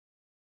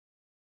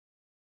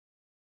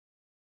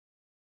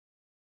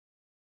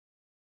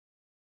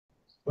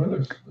Well,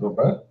 looks not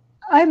bad.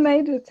 I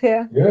made it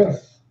here.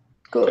 Yes.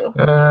 Cool.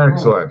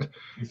 Excellent.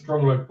 He's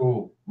strong like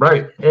bull.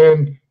 Right.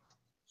 And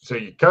so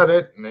you cut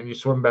it, and then you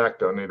swim back.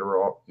 Don't need a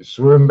roll. You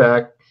swim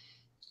back,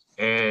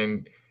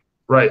 and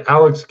right,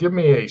 Alex, give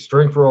me a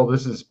strength roll.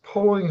 This is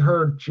pulling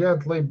her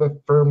gently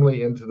but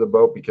firmly into the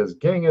boat because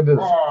getting into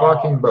this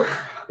fucking boat,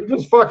 it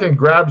just fucking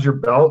grabs your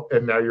belt,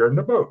 and now you're in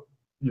the boat.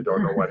 You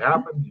don't know what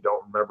happened. You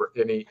don't remember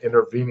any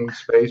intervening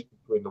space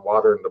between the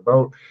water and the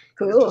boat.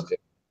 You're Cool. just in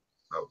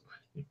the boat.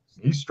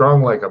 He's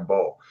strong like a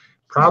bull.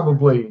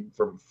 Probably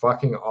from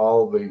fucking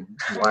all the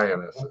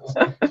lionesses.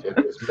 It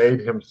has made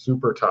him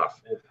super tough.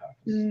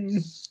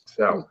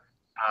 So,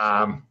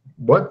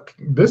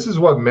 this is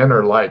what men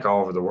are like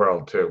all over the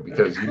world too,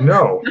 because you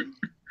know,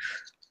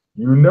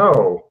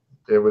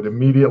 it would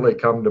immediately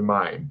come to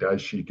mind.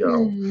 Does she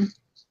go?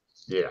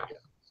 Yeah,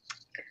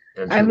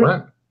 and she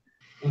went.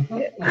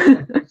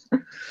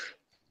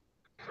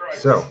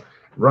 So,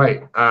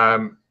 right.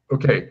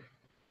 Okay.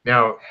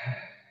 Now,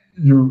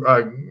 you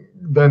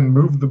then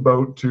move the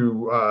boat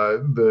to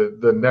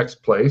the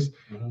next place,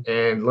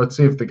 and let's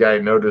see if the guy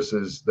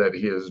notices that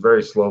he is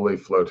very slowly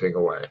floating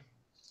away.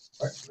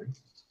 Actually.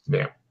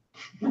 Yeah.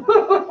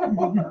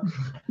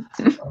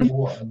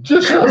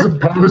 Just as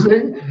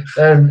posing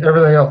and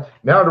everything else.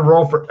 Now to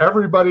roll for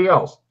everybody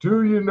else.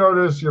 Do you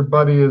notice your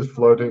buddy is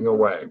floating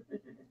away?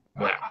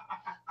 Yeah.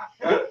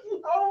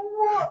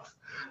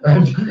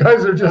 And you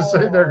guys are just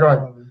sitting there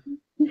going,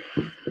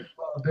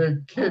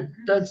 the kid,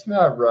 that's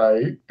not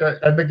right.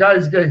 And the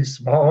guy's getting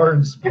smaller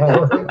and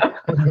smaller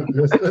in the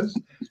distance.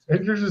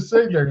 And you're just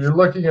sitting there. You're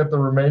looking at the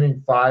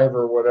remaining 5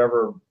 or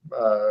whatever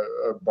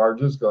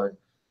barges going,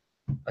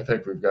 I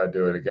think we've got to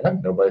do it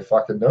again. Nobody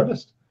fucking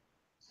noticed.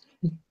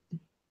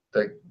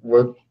 Like,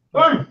 what?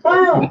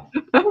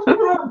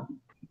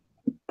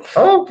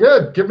 Oh,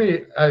 good. Give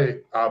me a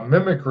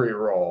mimicry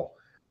roll.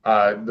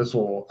 This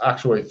will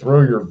actually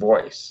throw your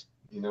voice.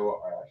 You know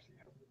what? I actually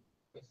have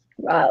it.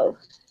 Wow.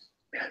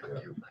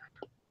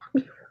 I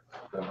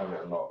don't have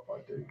it a lot, but I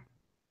do.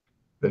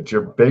 That's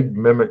your big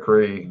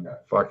mimicry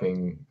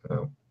fucking.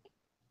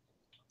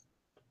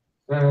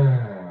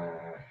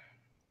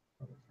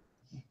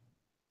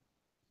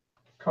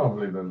 Can't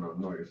believe they're not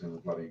noticing the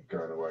bloody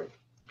going away.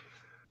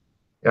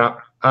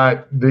 Yeah.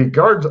 The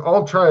guards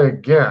all try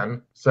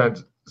again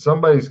since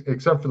somebody's,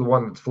 except for the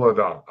one that's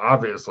floated off.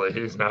 Obviously,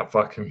 he's not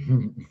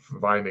fucking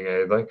finding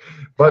anything.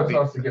 But It's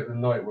nice to get the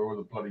night where all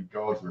the bloody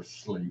guards are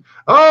asleep.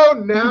 Oh,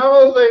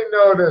 now they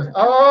notice.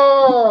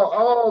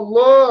 Oh,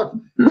 look.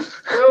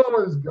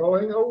 Phil is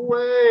going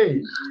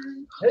away.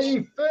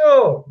 Hey,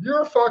 Phil,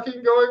 you're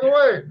fucking going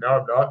away. No,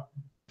 I'm not.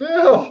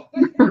 Phil,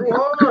 you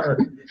are.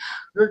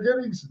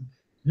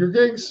 You're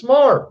getting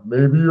smart.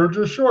 Maybe you're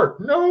just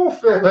short. No,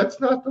 Phil, that's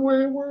not the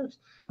way it works.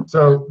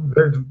 So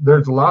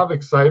there's a lot of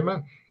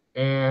excitement,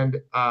 and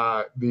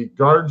the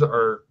guards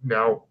are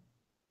now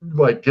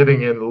like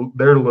getting in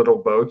their little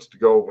boats to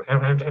go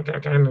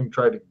and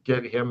try to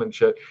get him and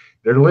shit.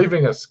 They're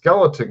leaving a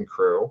skeleton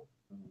crew,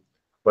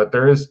 but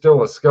there is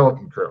still a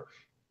skeleton crew.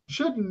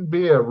 Shouldn't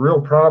be a real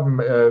problem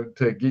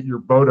to get your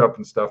boat up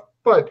and stuff,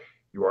 but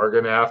you are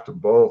going to have to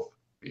both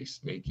be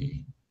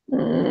sneaky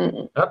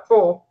at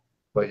full.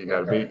 But you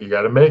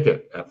gotta make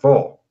it at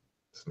full.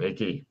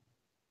 Sneaky.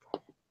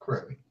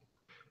 Correct.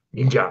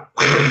 Ninja.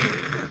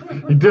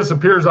 He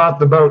disappears off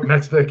the boat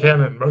next to the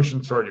cannon,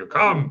 motions toward you.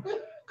 Come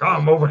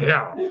over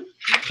here.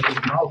 His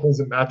mouth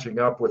isn't matching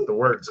up with the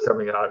words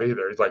coming out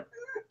either. He's like,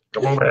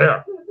 come over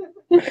here.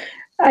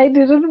 I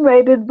didn't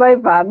made it by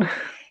one.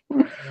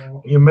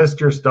 You missed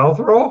your stealth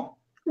roll?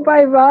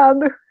 By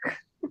one.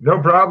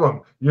 No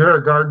problem. You hear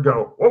a guard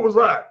go, what was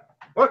that?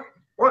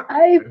 What?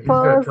 I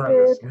paused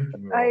it.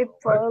 I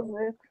paused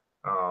it.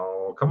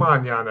 Oh, come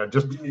on, Yana.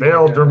 Just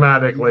fail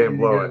dramatically and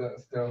blow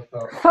it.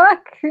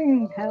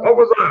 Fucking hell. What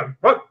was that?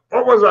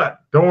 What was that?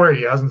 Don't worry,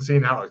 he hasn't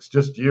seen Alex.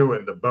 Just you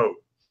and the boat.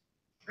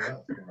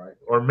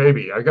 Or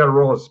maybe. I got to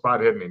roll a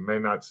spot hidden. He may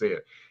not see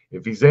it.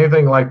 If he's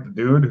anything like the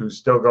dude who's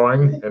still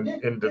going and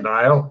in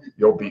denial,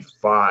 you'll be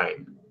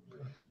fine.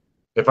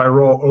 If I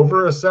roll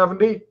over a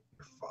 70, you're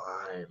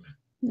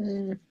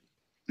fine.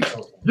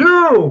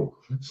 You!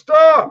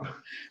 Stop!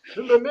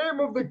 In the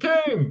name of the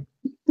king!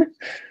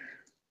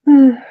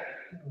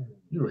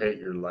 You hate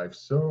your life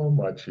so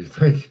much, you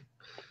think.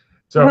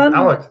 So,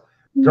 Alex,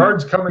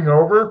 guard's coming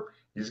over.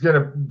 He's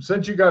gonna,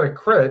 since you got a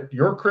crit,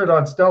 your crit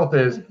on stealth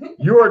is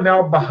you are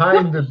now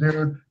behind the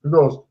dude who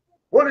goes,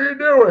 what are you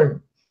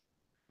doing?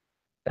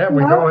 And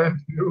we go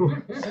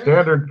into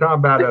standard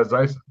combat as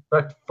I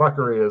suspect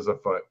fuckery is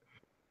afoot.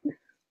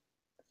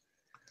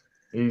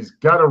 He's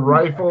got a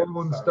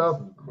rifle and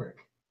stuff.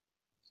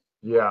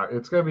 Yeah,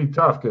 it's going to be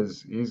tough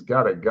because he's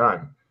got a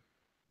gun.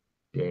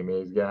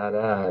 Jamie's got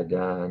a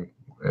gun.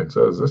 And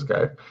so is this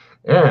guy.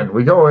 And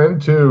we go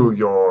into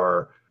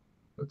your,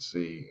 let's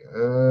see.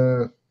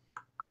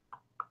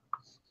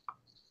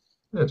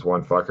 It's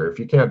one fucker. If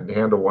you can't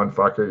handle one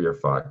fucker, you're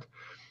fucked.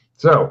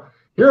 So,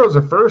 heroes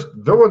are first.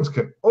 Villains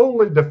can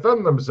only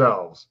defend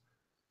themselves.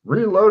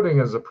 Reloading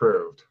is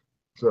approved.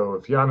 So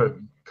if Yana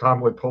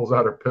calmly pulls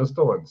out her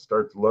pistol and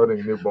starts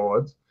loading new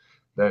bullets,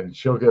 then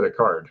she'll get a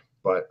card.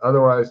 But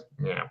otherwise,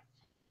 yeah.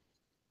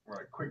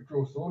 Right, quick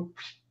draw sword.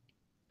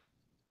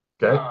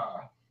 Okay.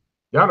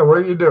 Yana, what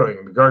are you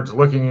doing? The guard's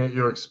looking at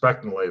you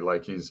expectantly,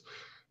 like he's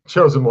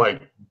shows him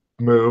like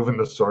move, and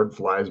the sword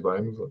flies by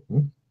him. He's like,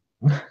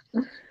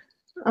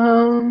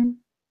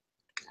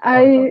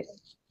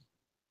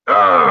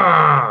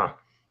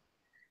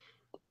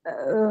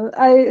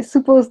 I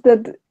suppose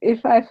that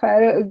if I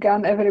fire a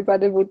gun,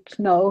 everybody would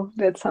know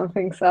that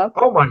something's up.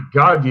 Oh my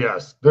God,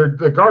 yes.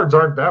 The guards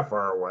aren't that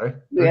far away.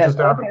 They're just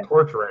out of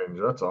torch range,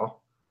 that's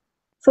all.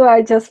 So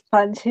I just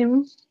punch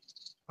him?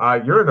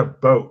 You're in a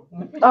boat.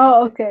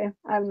 Oh, okay.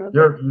 I'm not.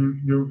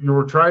 You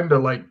were trying to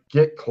like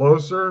get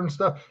closer and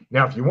stuff.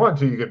 Now, if you want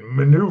to, you can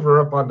maneuver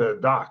up onto the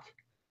dock,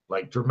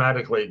 like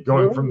dramatically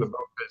going from the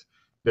boat.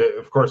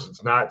 Of course,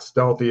 it's not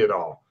stealthy at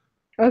all.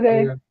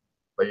 Okay.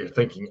 But you're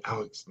thinking,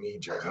 Alex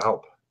needs your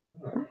help.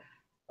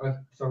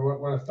 So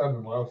when I stab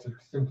him, I also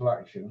simple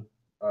action.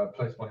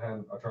 Place my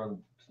hand. I try and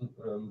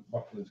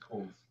muffle his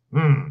calls.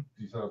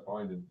 He's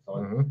behind him. So I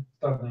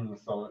stab him in the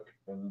stomach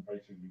and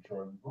basically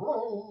try and.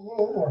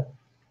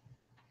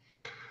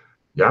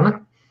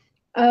 Yana?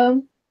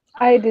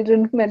 I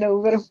didn't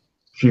maneuver.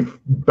 She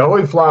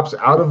belly flops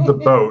out of the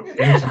boat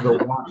into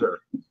the water.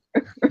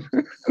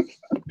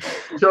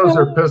 Shows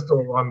her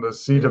pistol on the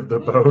seat of the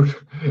boat,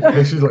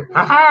 and she's like,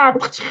 "Ah!"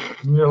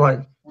 And you're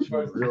like, we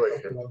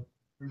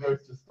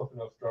both just stopping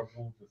our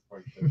struggle,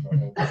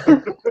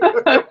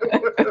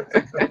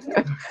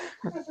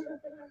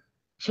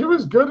 She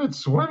was good at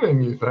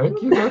swimming, you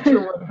think? You're not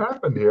sure what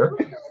happened here.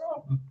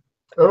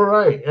 All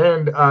right,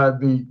 and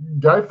the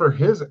guy for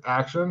his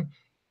action,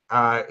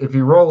 if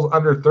he rolls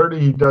under 30,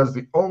 he does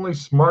the only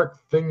smart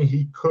thing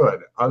he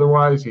could.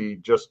 Otherwise, he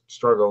just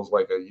struggles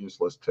like a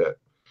useless tit.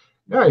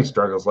 Now he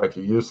struggles like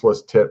a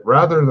useless tit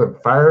rather than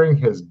firing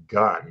his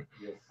gun.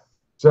 Yes.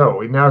 So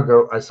we now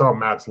go. I saw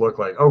Matt's look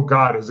like, oh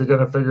God, is he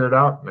going to figure it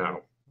out?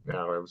 No,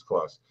 it was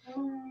close.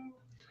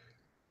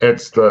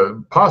 It's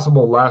the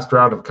possible last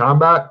round of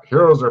combat.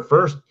 Heroes are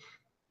first.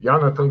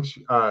 Yana thinks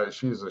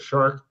she's a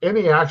shark.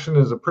 Any action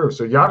is approved.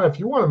 So Yana, if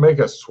you want to make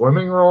a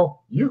swimming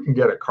roll, you can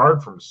get a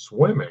card from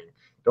swimming.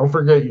 Don't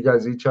forget, you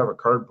guys each have a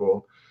card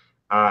pool.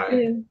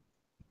 And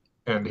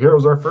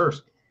heroes are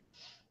first.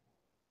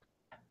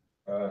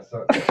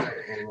 So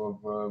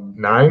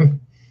 9?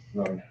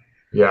 9.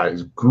 Yeah,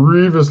 he's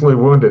grievously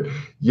wounded.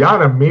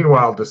 Yana,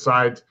 meanwhile,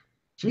 decides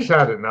she's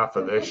had enough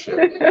of this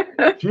shit.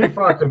 She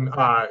fucking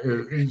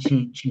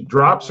she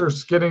drops her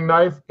skinning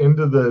knife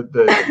into the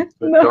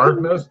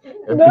darkness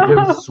and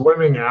begins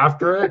swimming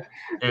after it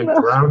and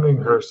drowning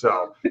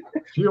herself.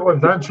 She'll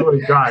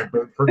eventually die,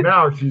 but for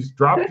now she's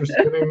dropped her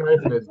skinning knife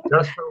and is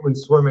desperately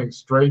swimming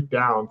straight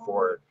down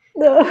for it.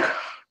 No.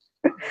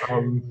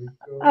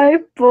 I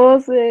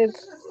pause it.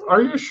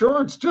 Are you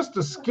sure it's just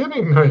a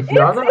skinning knife,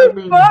 Yana? It's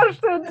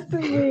important to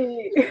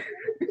me.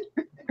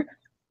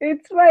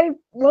 It's my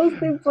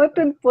most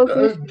important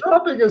position.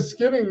 Dropping a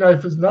skinning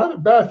knife is not a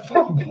bad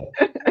fumble.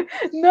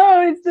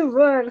 No, it's the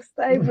worst.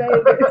 I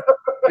made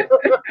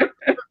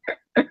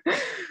it.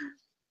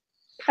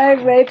 I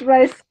made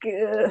my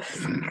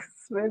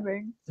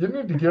swimming. You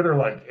need to get her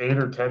like 8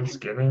 or 10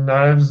 skinning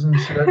knives and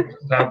shit,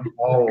 have them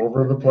all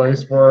over the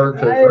place for her,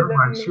 because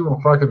otherwise she will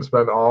fucking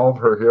spend all of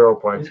her hero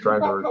points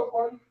trying to.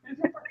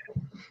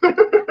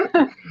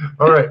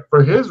 All right,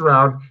 for his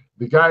round,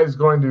 the guy is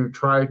going to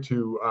try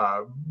to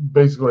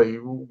basically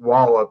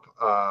wallop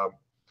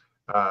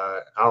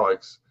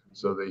Alex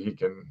so that he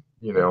can,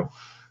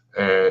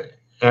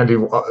 and he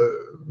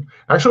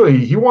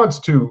actually he wants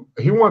to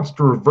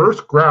reverse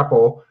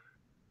grapple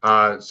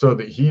so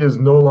that he is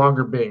no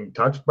longer being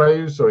touched by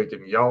you, so he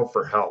can yell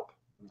for help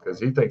because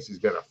he thinks he's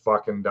gonna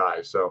fucking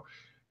die. So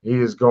he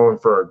is going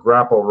for a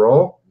grapple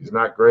roll. He's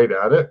not great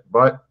at it,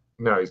 but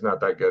no, he's not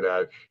that good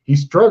at it. He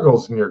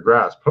struggles in your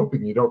grasp,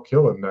 hoping you don't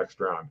kill him next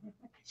round.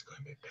 He's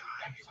going to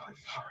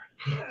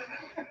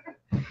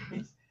die.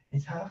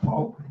 It's her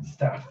fault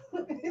stuff.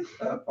 It's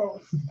her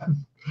fault stuff.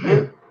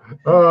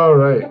 All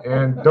right,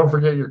 and don't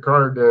forget your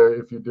card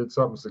if you did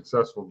something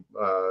successful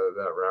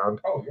that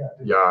round. Oh yeah.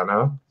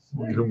 Yana,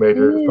 who made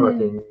her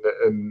fucking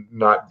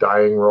not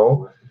dying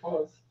roll.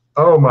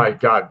 Oh my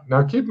God!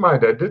 Now keep in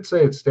mind, I did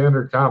say it's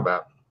standard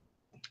combat.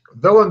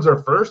 Villains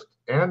are first,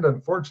 and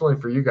unfortunately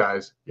for you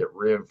guys, get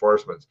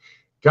reinforcements.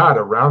 God,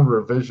 a round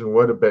revision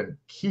would have been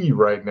key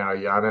right now,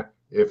 Yana.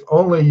 If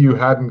only you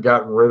hadn't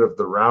gotten rid of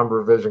the round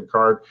revision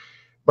card.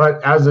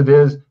 But as it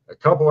is, a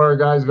couple of our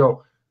guys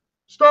go,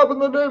 "Stop in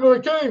the name of the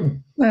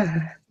king!"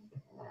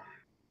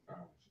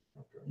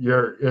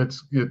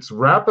 It's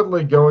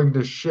rapidly going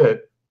to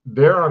shit.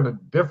 They're on a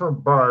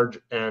different barge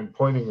and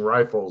pointing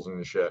rifles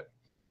and shit.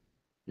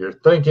 You're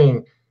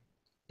thinking,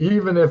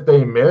 even if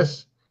they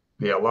miss,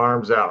 the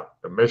alarm's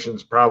out. The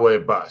mission's probably a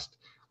bust.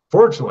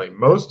 Fortunately,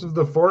 most of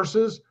the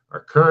forces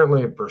are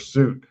currently in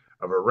pursuit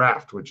of a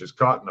raft, which is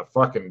caught in a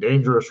fucking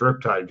dangerous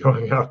riptide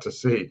going out to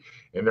sea,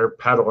 and they're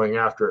paddling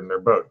after it in their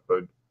boat.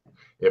 But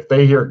if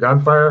they hear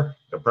gunfire,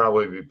 they'll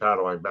probably be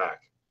paddling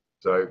back.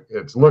 So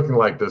it's looking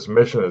like this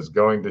mission is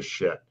going to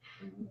shit.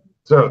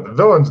 So the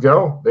villains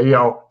go, they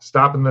yell,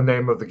 "Stop in the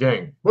name of the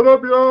king. Put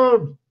up your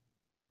arms!"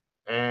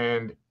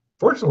 And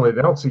fortunately,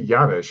 they don't see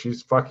Yana.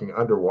 She's fucking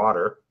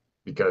underwater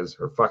because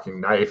her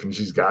fucking knife, and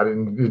she's got it,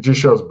 and it just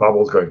shows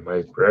bubbles going,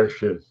 "My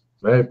precious,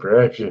 my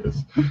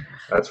precious."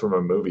 That's from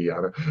a movie,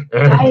 Yana.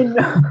 And I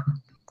know.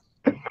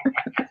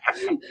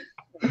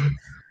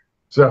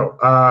 so,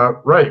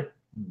 right.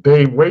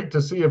 They wait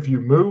to see if you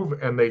move,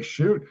 and they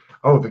shoot.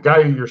 Oh, the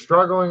guy you're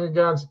struggling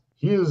against,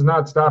 he is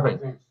not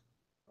stopping.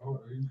 Oh,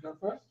 you got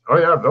first? Oh,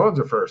 yeah, villains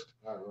are first.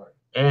 Oh, right.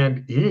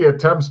 And he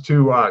attempts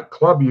to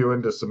club you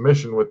into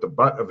submission with the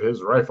butt of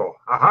his rifle.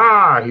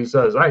 Aha! He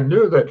says, I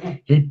knew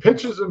that. He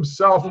pitches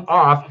himself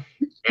off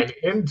and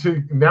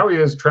into, now he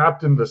is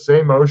trapped in the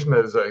same ocean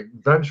as a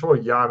vengeful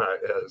Yana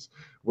is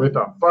with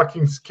a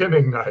fucking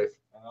skinning knife.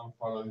 And I'm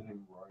following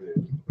him right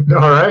in.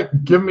 All right,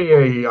 give me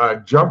a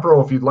jump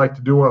roll if you'd like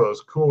to do one of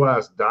those cool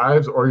ass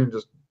dives, or you can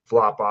just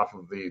flop off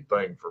of the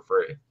thing for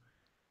free.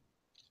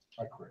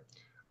 I quit.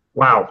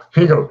 Wow.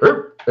 He goes,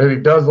 "Oop," and he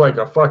does like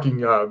a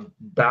fucking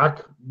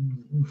back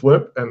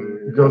flip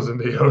and goes in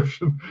the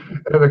ocean.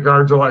 And the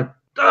guards are like,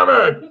 damn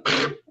it.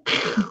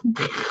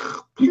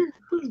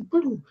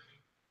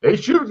 They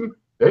shooting.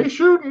 They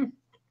shooting.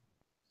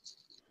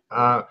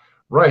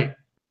 Right.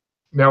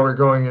 Now we're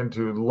going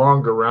into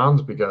longer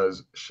rounds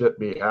because shit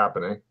be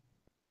happening.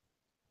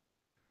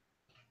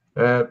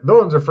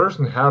 Villains are first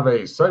and have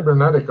a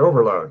cybernetic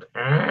overload.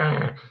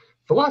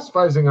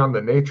 Philosophizing on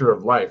the nature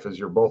of life as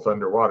you're both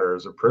underwater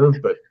is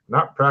approved, but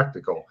not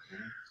practical.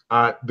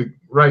 The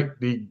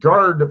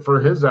guard for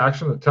his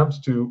action attempts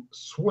to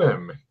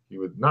swim. He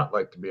would not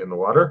like to be in the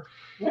water.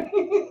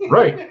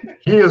 Right.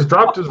 He has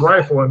dropped his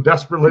rifle and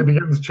desperately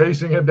begins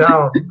chasing it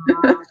down.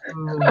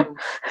 I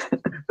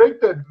think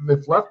that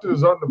if left to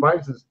his own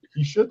devices,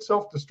 he should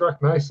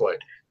self-destruct nicely.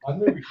 I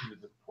knew we should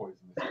have just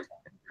poisoned this.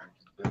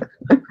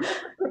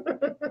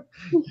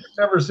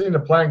 Never seen a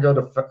plane go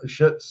to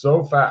shit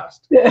so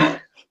fast. Yeah.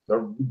 The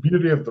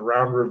beauty of the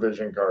round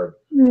revision card.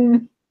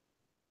 Mm.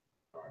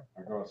 Right,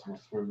 I got some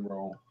swim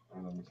roll,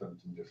 and I'm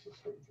attempting just to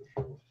swim for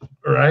sure.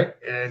 All right,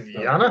 and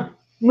Yana?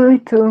 Me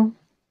too.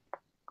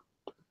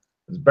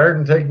 It's better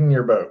than taking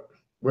your boat,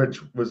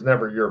 which was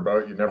never your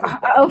boat. You never.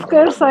 Of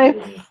course, I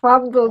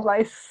fumbled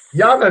my.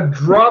 Yana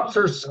drops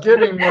her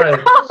skidding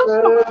knife.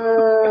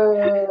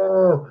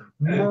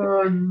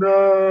 Oh,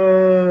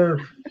 no.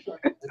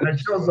 And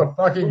shows a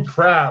fucking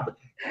crab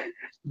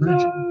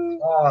reaching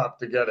up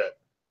to get it.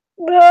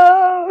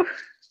 No.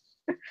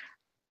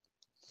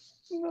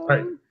 No.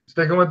 Right,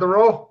 sticking with the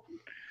roll.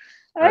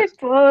 I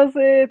pause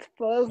it.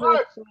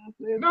 What?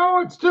 No,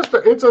 it's just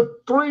it's a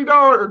 $3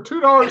 or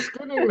 $2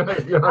 skinning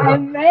knife. I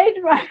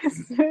made my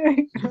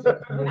mistake.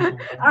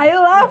 I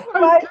love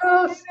my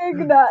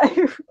skinning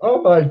knife.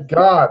 Oh my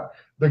god.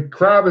 The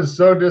crab is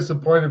so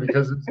disappointed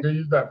because it's going to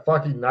use that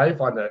fucking knife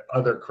on that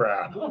other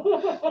crab.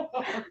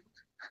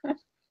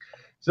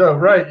 So,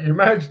 right, you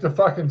managed to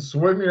fucking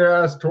swim your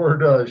ass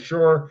toward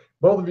shore.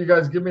 Both of you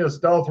guys give me a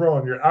stealth roll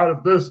and you're out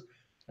of this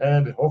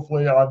and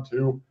hopefully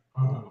onto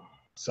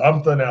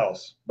something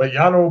else. But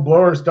Yana will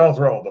blow her stealth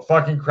roll. The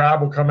fucking crab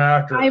will come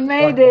after her. I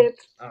made it.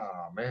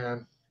 Oh,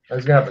 man. I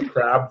was going to have the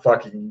crab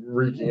fucking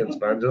wreaking its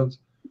vengeance.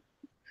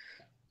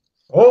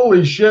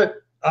 Holy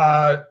shit.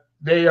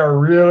 They are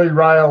really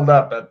riled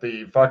up at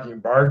the fucking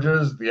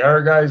barges. The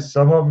other guys,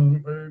 some of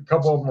them, a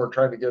couple of them were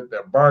trying to get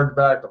their barge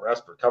back. The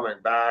rest were coming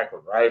back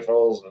with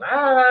rifles and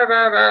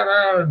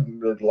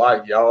they're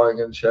like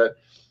yelling and shit.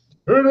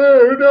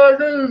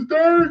 It's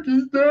dark,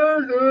 he's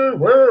dark.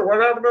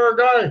 What happened to our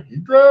guy? He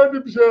drowned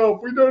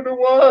himself. We don't know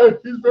why.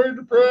 He's very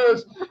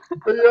depressed.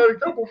 But he had a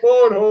couple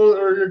bullet holes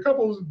or a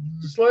couple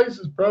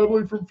slices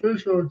probably from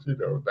fish hooks,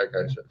 that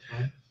kind of shit.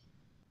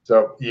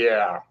 So,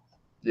 yeah.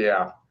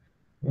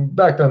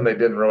 Back then, they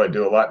didn't really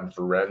do a lot in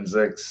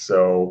forensics,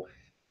 so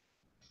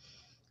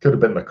could have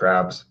been the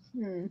crabs.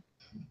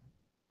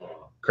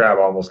 Crab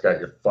almost got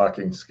your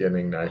fucking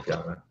skinning knife,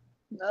 Yana.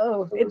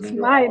 No, it's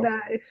my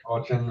knife.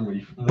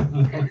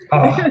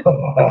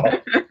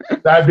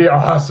 That'd be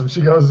awesome.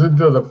 She goes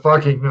into the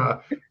fucking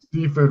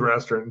seafood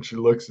restaurant and she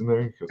looks in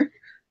there and goes,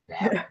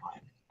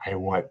 I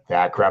want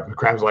that crab. And the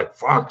crab's like,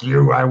 fuck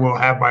you, I will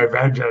have my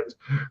vengeance.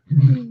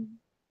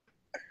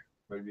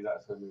 Maybe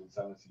that's her new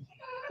insanity.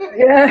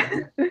 Yeah.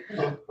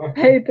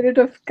 Hatred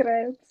of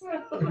crabs.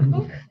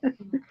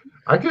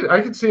 I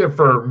could see it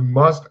for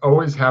must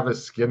always have a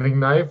skinning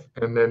knife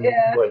and then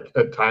like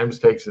at times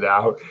takes it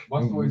out.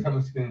 Must always have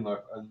a skinning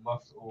knife and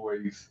must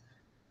always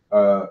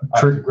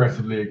act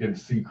aggressively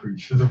against sea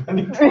creatures of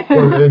any type.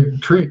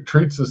 And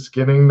treats the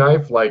skinning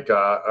knife like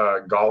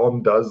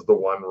Gollum does the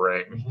One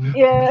Ring.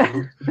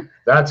 Yeah.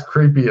 That's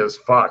creepy as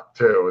fuck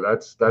too.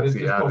 That's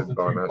the added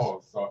bonus.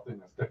 So I think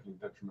that's definitely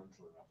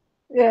detrimental enough.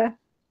 Yeah.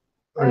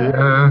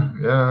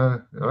 Yeah.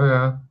 Oh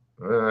yeah.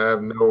 I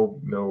have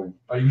no.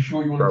 Are you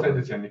sure you want to take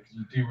this in? Because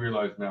you do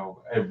realize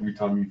now every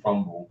time you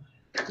fumble,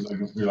 you're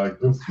going to be like,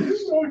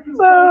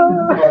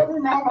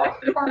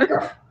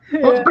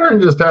 Well, it's Yeah. better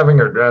than just having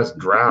her dress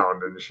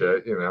drowned and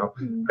shit, you know.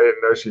 I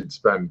didn't know she'd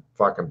spend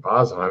fucking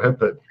paws on it,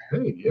 but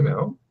hey, you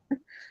know.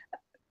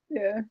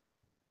 Yeah.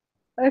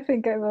 I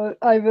think I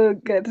will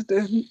get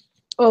the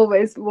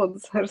always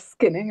wants her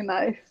skinning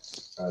knife.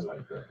 I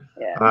like that.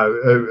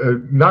 Yeah.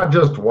 Not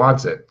just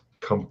wants it,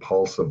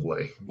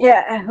 compulsively.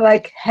 Yeah,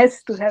 like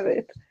has to have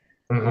it.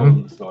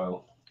 Golden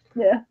style.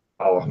 Yeah.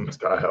 All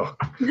style.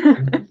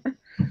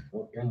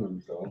 Not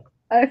Gangnam style.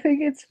 I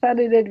think it's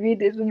funny that we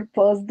didn't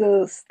pause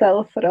the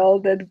stealth roll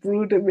that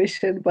blew the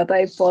mission, but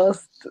I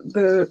paused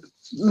the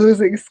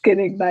losing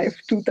skinning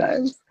knife 2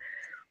 times.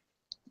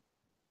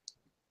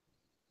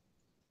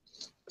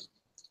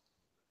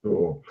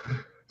 Cool.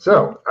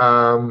 So,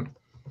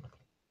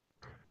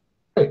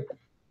 hey,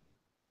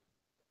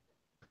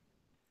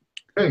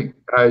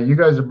 you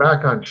guys are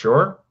back on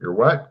shore. You're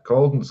wet,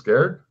 cold, and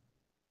scared.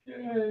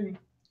 Yay!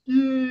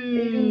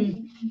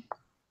 Yay!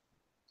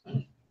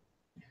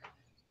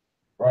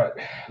 Right,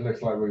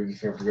 looks like we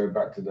just have to go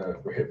back to the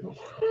hypnol.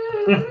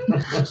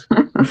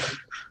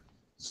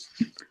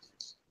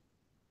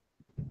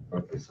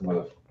 Okay, some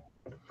other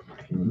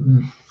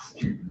fucking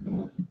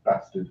stupid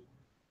bastard.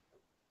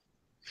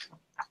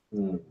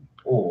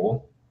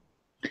 Or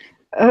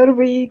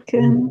We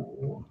can.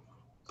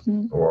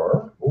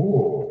 Or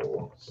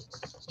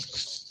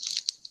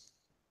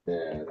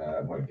yeah,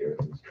 that might get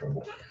us into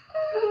trouble.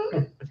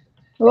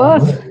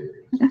 What?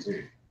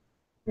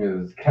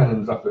 There's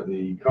cannons up at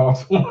the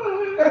castle.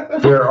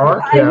 there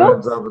are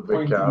cannons up at the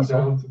Pointing castle.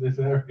 down to this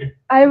area.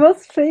 I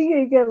was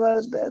thinking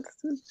about that.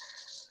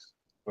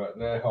 But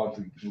they're hard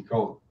to, you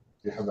can't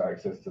have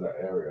access to that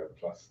area.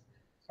 Plus,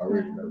 I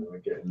really don't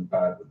want to get in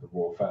bad with the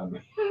royal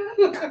family.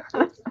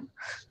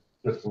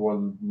 Just for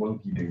one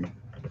monkey dude.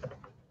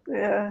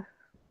 Yeah.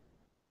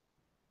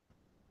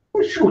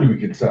 Well, surely we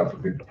could set up a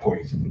good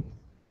poison.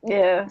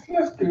 Yeah.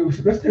 Let's do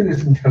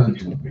this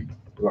intelligently,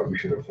 like we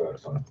should have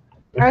first time.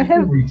 I Let's do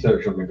have-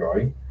 research on the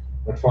guy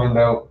and find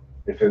out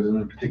if there's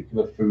any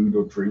particular food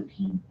or drink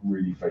he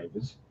really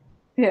favors.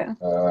 Yeah.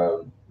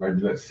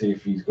 Maybe let's see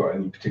if he's got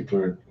any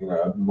particular,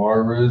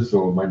 admirers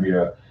or maybe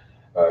a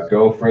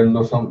girlfriend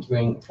or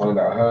something. Find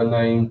out her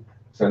name.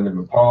 Send him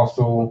a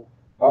parcel.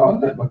 Oh,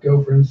 let my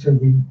girlfriend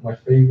send me my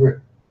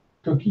favorite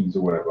cookies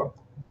or whatever.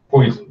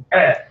 Poison.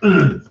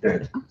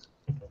 Dead.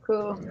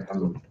 Cool.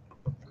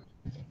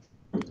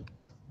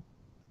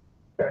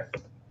 Death.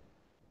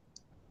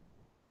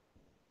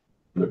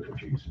 Look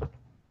confused.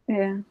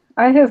 Yeah.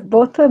 I have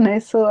botany,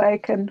 so I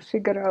can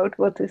figure out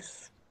what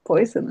is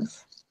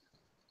poisonous.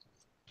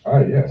 Ah,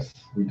 yes,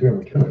 we do have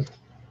a chemist.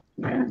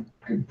 Yeah.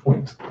 Good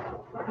point.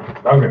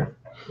 Okay,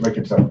 make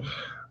it so.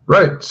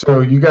 Right.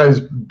 So you guys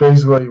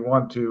basically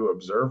want to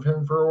observe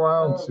him for a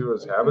while and see what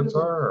his habits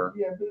are? Or?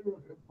 Yeah, a bit of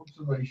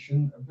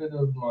observation, a bit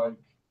of like,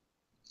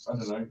 I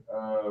don't know,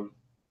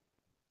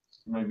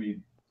 maybe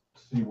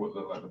see what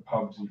the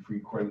pubs he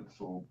frequents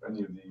or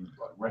any of the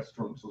like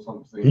restaurants or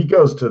something. He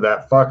goes to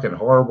that fucking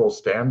horrible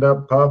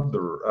stand-up pub,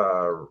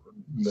 the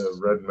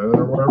Red Moon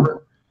or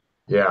whatever.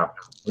 Yeah,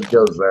 he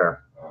goes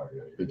there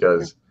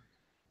because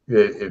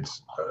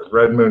it's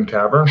Red Moon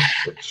Tavern.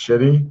 It's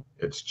shitty.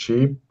 It's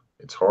cheap.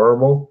 It's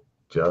horrible,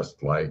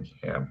 just like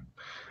him.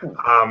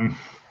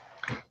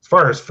 As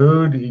far as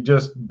food, he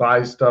just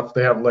buys stuff.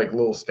 They have like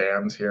little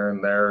stands here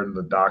and there in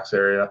the docks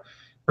area.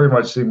 Pretty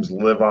much seems to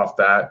live off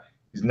that.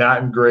 He's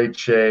not in great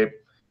shape.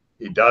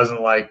 He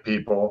doesn't like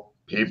people.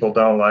 People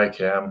don't like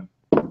him.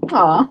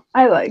 Aw,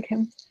 I like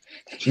him.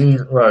 She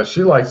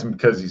likes him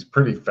because he's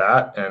pretty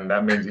fat, and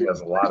that means he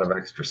has a lot of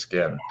extra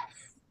skin.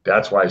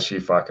 That's why she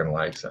fucking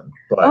likes him.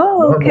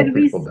 But can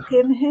we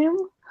skin him?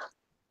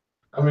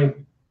 I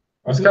mean,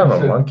 he's kind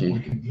of a monkey. We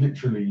could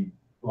literally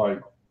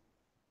like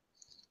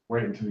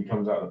wait until he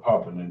comes out of the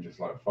pub and then just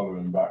like follow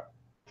him back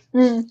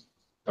to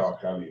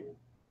dark alley.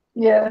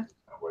 Yeah,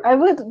 I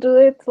would do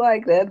it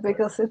like that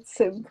because it's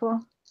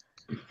simple.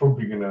 He's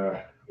probably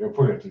he'll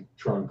probably have to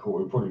try and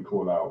he'll probably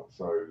call out.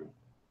 So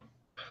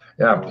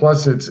yeah.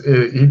 Plus,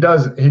 he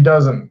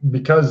doesn't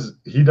because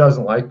he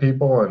doesn't like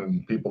people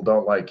and people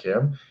don't like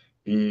him.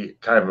 He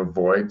kind of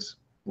avoids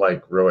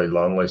like really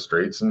lonely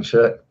streets and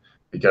shit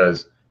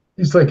because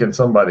he's thinking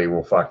somebody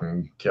will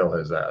fucking kill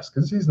his ass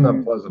because he's an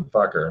unpleasant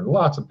fucker. And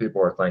lots of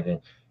people are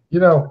thinking,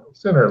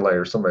 sooner or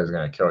later somebody's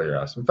gonna kill your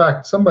ass. In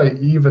fact, somebody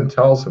even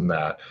tells him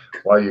that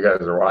while you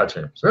guys are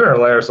watching. Sooner or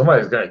later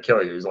somebody's gonna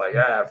kill you. He's like,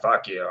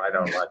 fuck you. I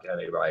don't like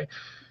anybody.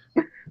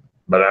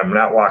 But I'm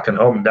not walking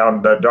home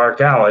down the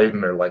dark alley.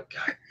 And they're like,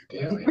 God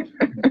damn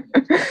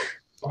it.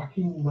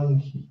 Fucking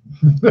monkey.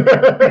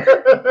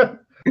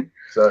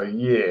 So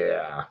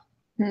yeah.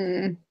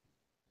 Okay.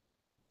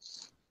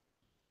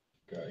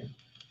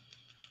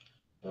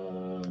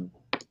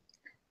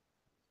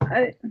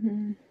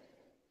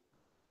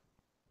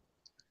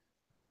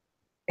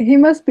 He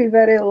must be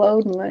very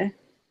lonely.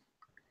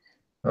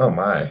 Oh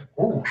my.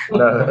 Ooh.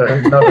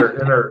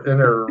 Another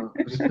inner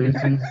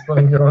species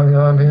thing going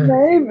on here.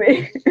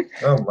 Maybe.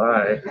 Oh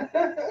my.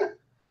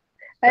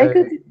 I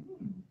could.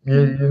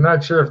 You're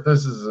not sure if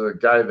this is a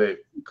guy that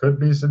could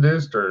be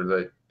seduced or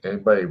that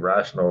anybody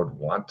rational would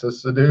want to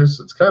seduce.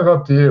 It's kind of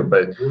up to you,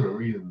 but There's a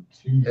reason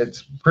to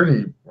it's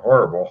pretty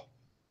horrible.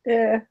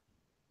 Yeah.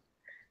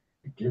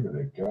 give it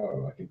a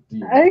go. Like a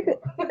I,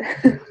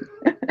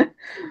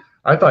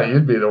 I thought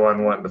you'd be the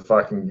one wanting to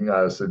fucking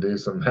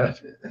seduce him.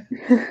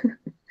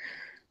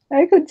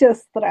 I could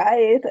just try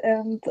it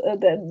and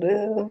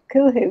then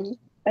kill him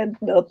and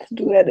not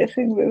do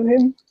anything with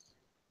him.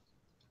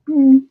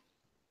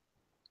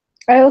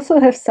 I also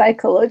have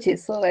psychology,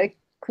 so I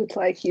could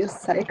like use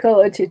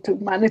psychology to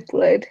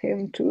manipulate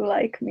him to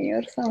like me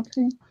or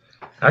something.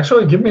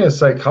 Actually, give me a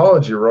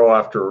psychology roll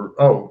after.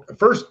 Oh,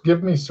 first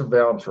give me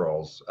surveillance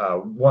rolls.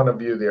 One of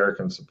you there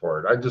can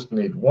support. I just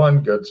need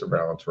one good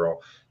surveillance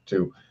roll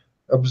to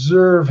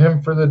observe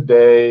him for the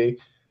day.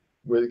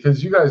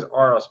 Because you guys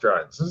are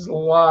Australians. This is a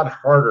lot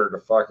harder to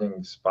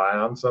fucking spy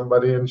on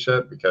somebody and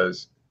shit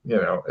because, you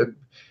know,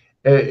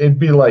 it'd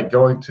be like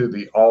going to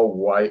the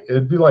all-white.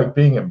 It'd be like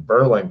being in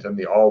Burlington,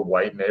 the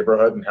all-white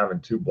neighborhood, and having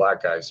two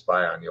black guys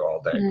spy on you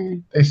all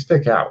day. They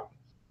stick out.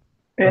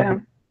 Yeah.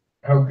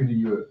 How good are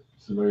you at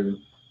surveillance?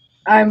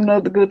 I'm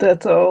not good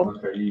at all.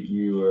 Okay,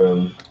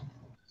 you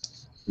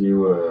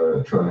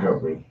trying to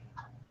help me.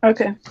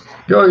 Okay.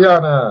 Go,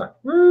 Yana.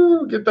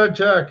 Woo! Get that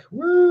check.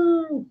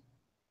 Woo!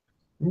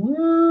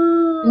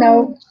 Woo!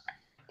 No.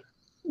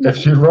 If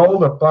she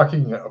rolled a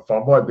fucking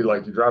fumble, I'd be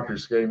like, you drop your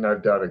skating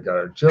knife down and got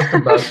her just to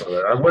mess with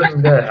her. I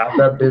wasn't going to have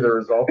that be the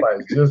result. I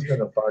was just going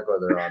to fuck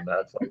with her on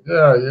that. It's like,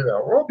 yeah, you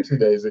know, whoopsie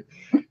daisy.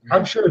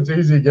 I'm sure it's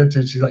easy to get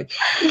to. She's like,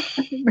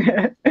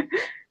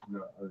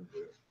 No,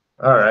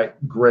 all right,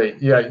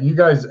 great. Yeah, you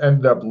guys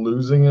ended up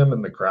losing him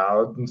in the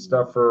crowd and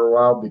stuff for a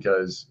while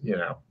because, you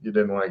know, you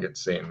didn't want to get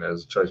seen.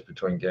 There's a choice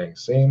between getting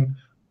seen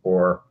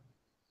or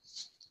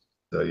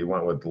so you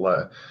went with,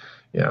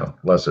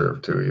 lesser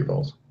of two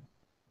evils.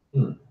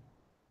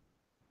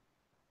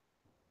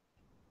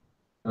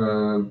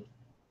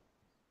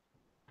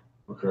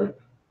 Okay.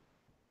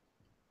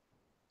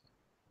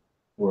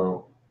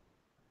 Well,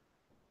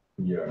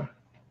 yeah.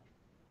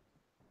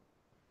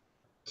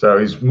 So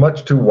he's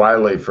much too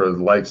wily for the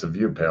likes of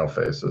you, pale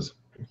faces.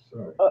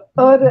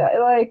 Or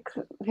like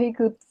he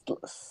could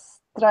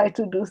try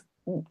to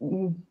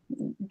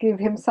give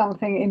him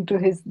something into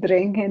his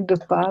drink in the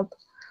pub.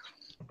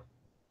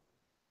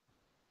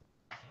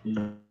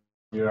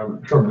 Yeah,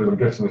 trouble is, I'm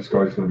guessing this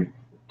guy's going to be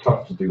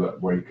tough to do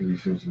that way because he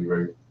seems to be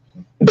very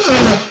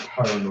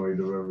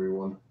paranoid of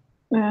everyone.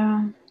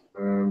 Yeah.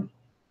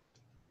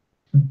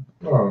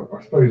 Oh,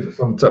 I suppose at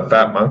some It's a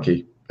fat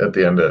monkey at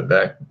the end of the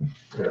day.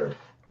 Yeah.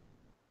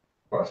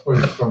 But I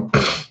suppose at some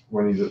point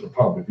when he's at the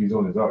pub, if he's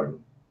on his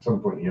own, at some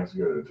point he has to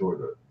go to the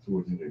toilet. So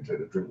would you do, take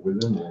a drink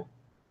with him or?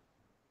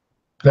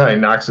 No, he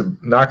knocks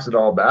it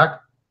all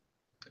back,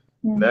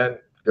 then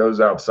goes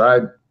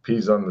outside,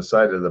 pees on the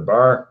side of the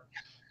bar,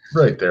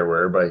 right there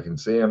where everybody can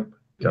see him,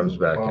 comes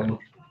back in.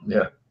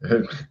 Yeah.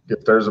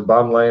 If there's a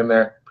bum laying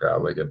there,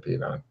 probably get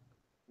peed on.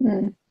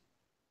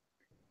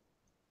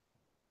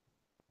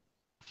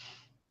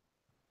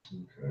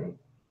 Okay.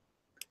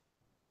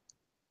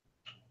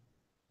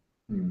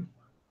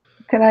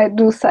 Can I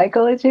do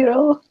psychology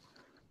roll?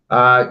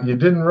 You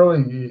didn't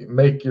really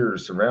make your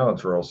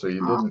surveillance roll, so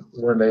you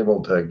weren't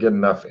able to get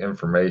enough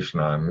information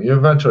on him. You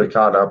eventually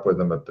caught up with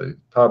him at the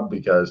pub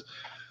because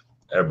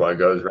everybody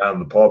goes around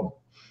the pub,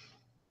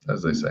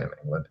 as they say in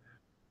England.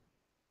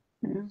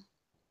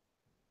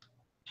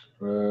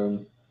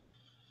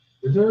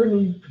 Is there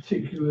any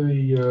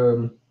particularly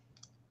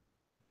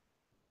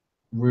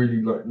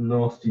really like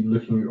nasty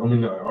looking? I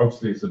mean,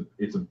 obviously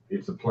it's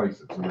a place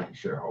that's a really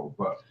shithole,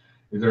 but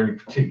is there any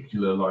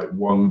particular like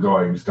one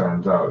guy who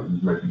stands out who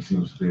maybe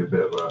seems to be a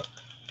bit of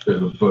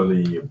a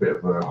bully, a bit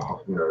of a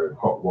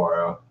hot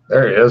wire?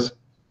 There he is.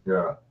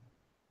 Yeah.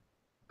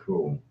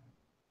 Cool.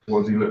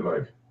 What does he look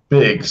like?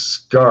 Big,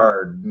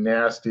 scarred,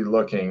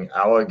 nasty-looking,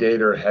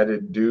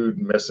 alligator-headed dude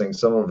missing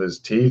some of his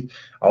teeth.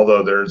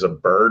 Although there's a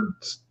bird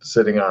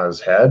sitting on his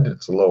head.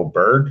 It's a little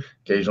bird.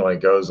 Occasionally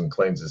goes and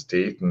cleans his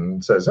teeth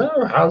and says,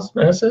 "Oh, how's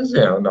missus?"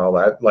 And all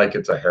that. Like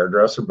it's a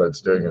hairdresser, but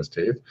it's doing his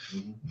teeth.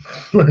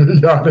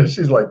 Yeah,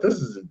 she's like, "This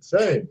is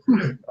insane."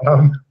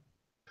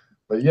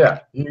 But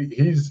yeah,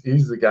 he's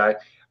the guy.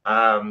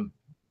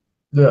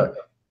 Yeah.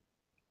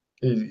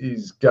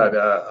 He's got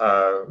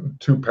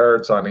two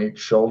parrots on each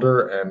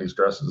shoulder, and he's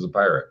dressed as a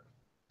pirate.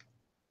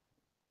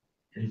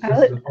 He's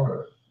dressed as a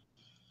pirate.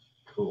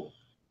 Cool.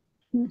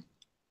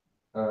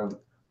 I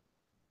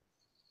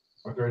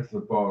go to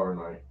the bar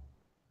and I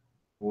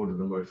order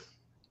the most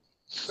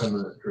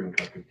feminine drink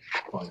I could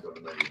find on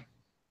the menu.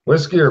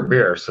 Whiskey or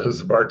beer, says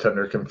the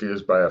bartender,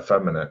 confused by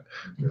effeminate.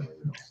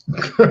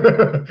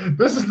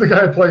 This is the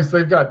guy place.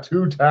 They've got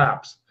two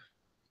taps.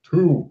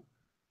 Two.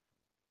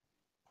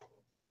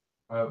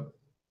 I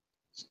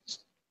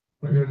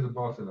go to the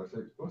bartender. I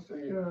say, "What's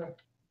the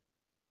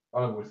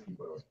I like whiskey,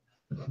 by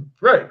the way."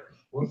 Right.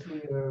 What's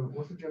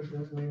the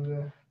gentleman's name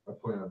there? I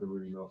point out the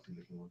really nasty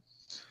looking one.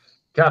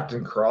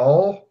 Captain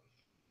Crawl.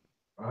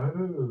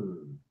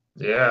 Oh.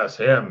 Yes,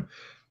 him.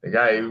 The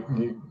guy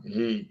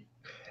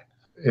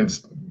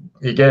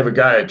he gave a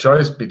guy a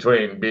choice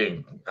between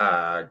being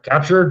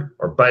captured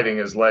or biting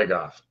his leg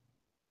off.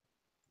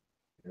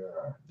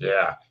 Yeah.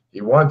 Yeah.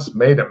 He once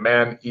made a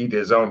man eat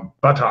his own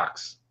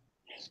buttocks.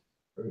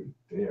 Oh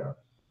dear.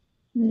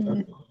 Mm.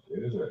 That's not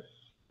good, is it?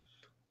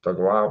 Took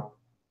a while.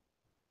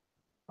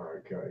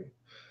 Okay.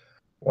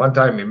 One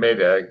time he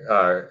made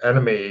a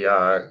enemy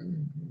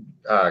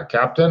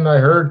captain, I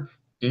heard,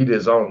 eat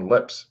his own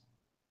lips.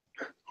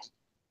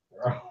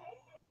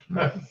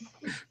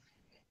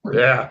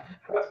 Yeah.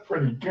 That's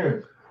pretty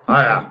good.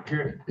 Yeah.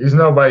 Pretty good. He's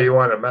nobody you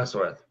want to mess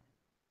with.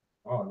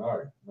 Oh no,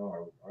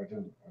 I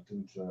didn't.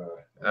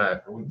 I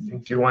wouldn't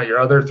think Do you want your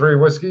other 3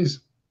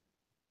 whiskeys?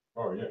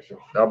 Oh yeah, sure.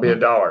 That'll be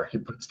 $1. He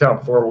puts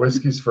down 4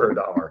 whiskeys for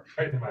 $1.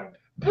 Hey man.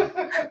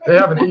 They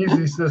have an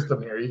easy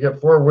system here. You get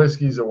 4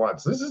 whiskeys at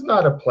once. This is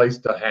not a place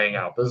to hang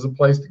out. This is a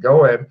place to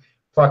go in,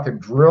 fucking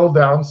drill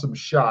down some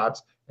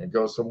shots, and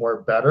go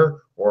somewhere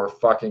better, or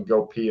fucking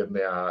go pee in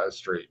the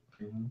street.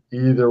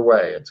 Mm-hmm. Either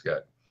way, it's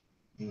good.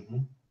 Mm-hmm.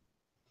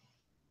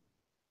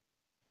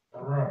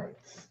 All right.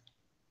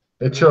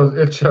 It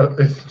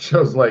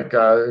shows like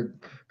a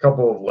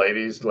couple of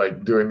ladies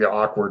like doing the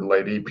awkward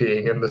lady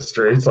peeing in the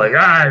streets, like,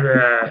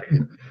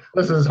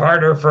 this is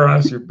harder for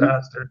us, you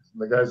bastards.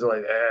 And the guys are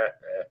like,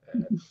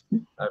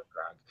 I'm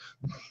drunk.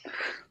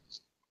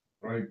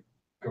 I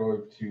go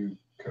over to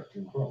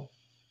Captain Kroll.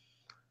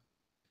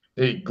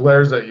 He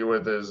glares at you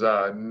with his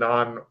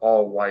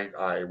non-all-white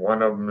eye.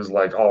 One of them is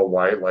like all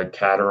white, like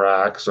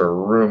cataracts or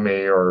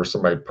rheumy, or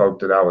somebody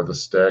poked it out with a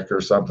stick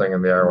or something,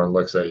 and the other one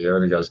looks at you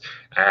and he goes,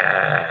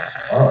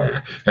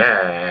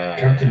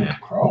 Captain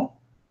Kroll?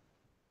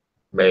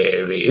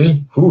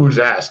 Maybe. Who's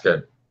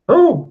asking?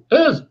 Who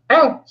is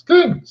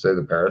asking? Say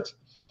the parrots.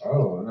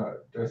 Oh no,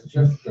 there's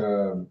just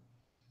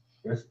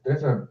there's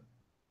a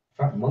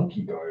fat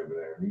monkey guy over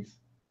there, and he's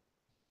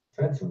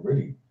said some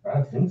really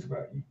bad things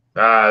about you.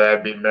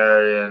 That'd be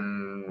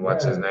Marion.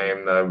 What's his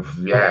name?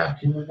 Yeah.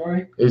 Human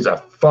guy? He's a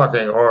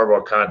fucking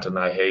horrible cunt, and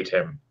I hate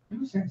him. He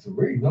was saying some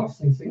really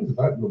nasty things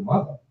about your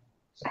mother.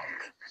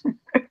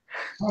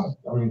 Oh,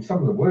 I mean, some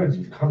of the words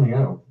was coming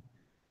out.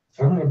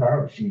 Something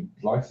about she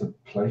likes to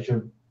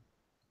pleasure,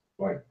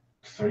 like,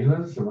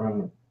 sailors around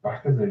the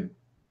back of the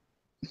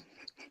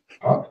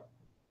pub.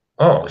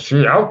 Oh, is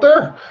she out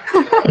there?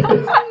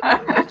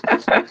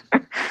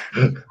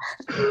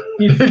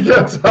 He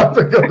gets up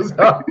and goes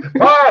out.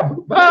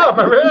 Mom,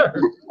 I'm here.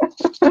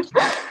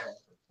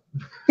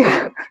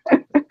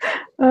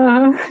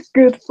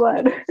 Good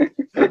plan.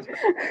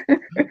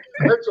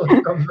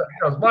 Actually comes back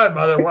and goes, my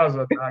mother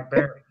wasn't back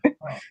there.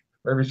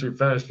 Maybe she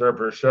finished up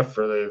her shift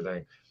for the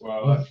evening.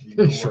 Well,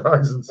 actually, He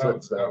shrugs and that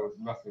sits down. was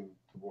nothing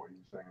to what you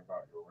were saying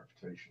about your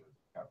reputation as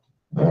captain.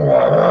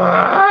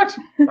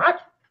 What?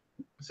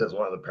 Says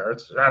one of the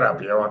parrots. Shut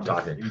up, yo, I'm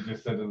talking. He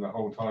just said in the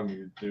whole time he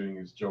was doing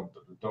his job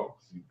at the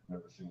docks, he'd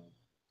never seen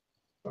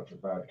such a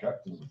bad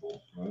captain before.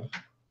 Right?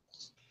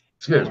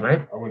 Excuse me.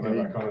 I wouldn't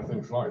know that kind of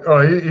thing's like.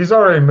 Oh, he's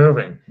already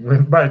moving.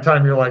 By the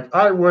time you're like,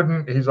 I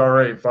wouldn't, he's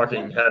already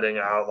fucking heading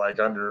out like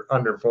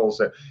under full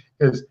set.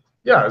 His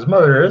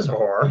mother is a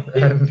whore,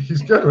 and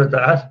he's good with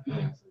that.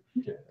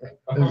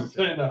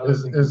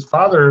 His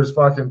father is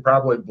fucking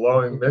probably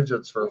blowing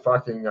midgets for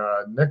fucking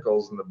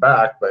nickels in the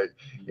back, but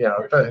you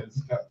know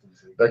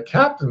the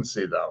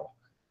captaincy though.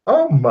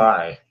 Oh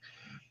my!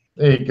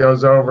 He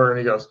goes over and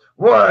he goes,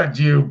 "What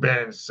you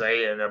been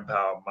saying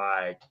about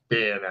my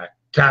being a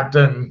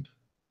captain?"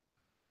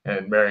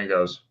 And Marion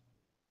goes,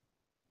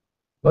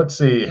 "Let's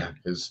see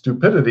his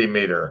stupidity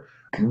meter.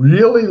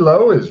 Really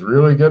low is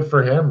really good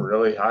for him.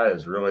 Really high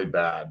is really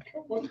bad."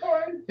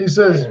 He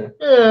says,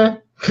 "Yeah."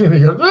 And he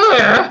goes,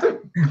 "Ah!"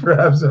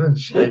 Grabs him and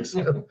shakes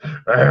him.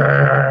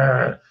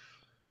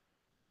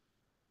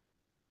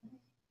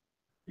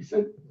 He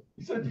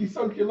said you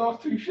sunk your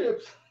last 2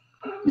 ships.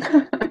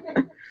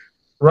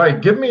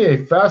 Right. Give me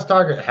a fast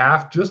talk at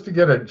half just to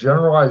get a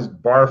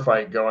generalized bar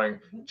fight going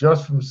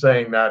just from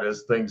saying that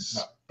as things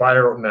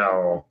spiral.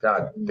 No,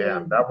 god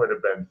damn, that would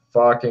have been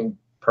fucking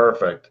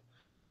perfect.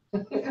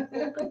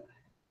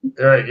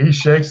 All right, he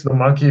shakes the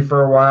monkey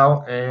for a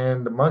while,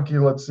 and the monkey,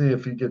 let's see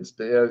if he gets,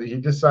 he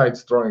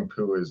decides throwing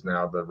poo is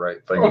now the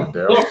right thing to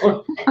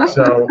do.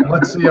 So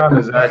let's see on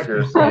his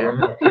accuracy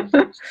here.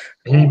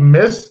 He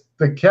missed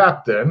the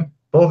captain.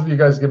 Both of you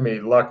guys give me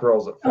luck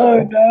rolls at 4.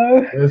 Oh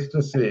no. Just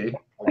to see,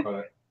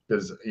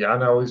 because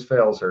Yana always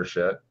fails her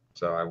shit,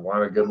 so I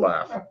want a good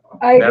laugh.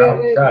 I get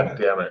it. God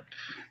damn it.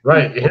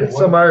 Right, hit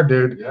some other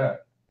dude. Yeah.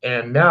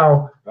 And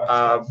now,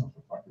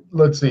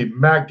 let's see,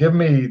 Matt, give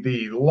me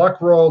the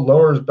luck roll.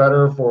 Lower is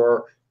better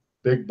for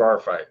big bar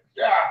fight.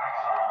 Yeah.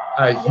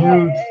 A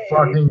huge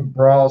fucking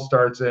brawl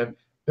starts in.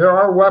 There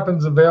are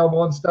weapons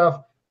available and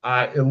stuff.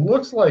 It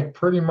looks like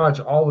pretty much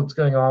all that's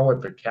going on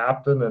with the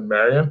captain and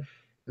Marion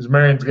is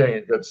Marion's getting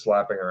a good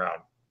slapping around.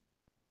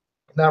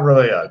 Not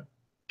really a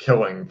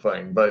killing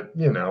thing, but,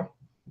 you know,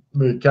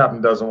 the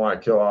captain doesn't want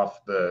to kill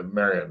off the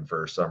Marion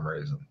for some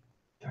reason.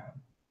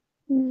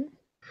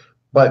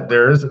 But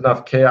there is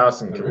enough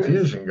chaos and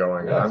confusion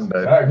going on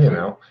that, exactly. you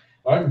know.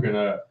 I'm going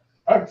to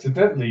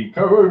accidentally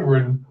go over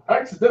and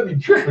accidentally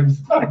trip and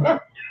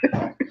stuff.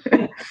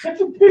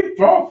 It's a big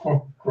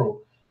bathroom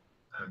crawl.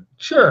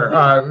 Sure.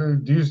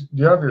 Do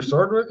you have your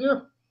sword with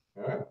you?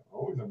 Yeah,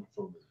 always have my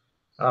sword.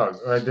 Oh,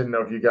 I didn't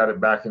know if you got it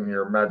back in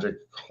your magic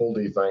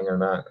holdy thing or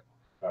not.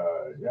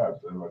 Yeah,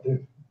 I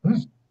did.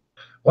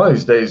 One of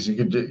these days, you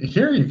could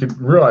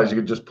realize you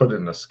could just put it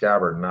in a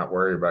scabbard and not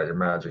worry about your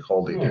magic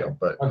holdy deal.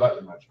 But I like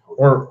the magic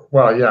holdy.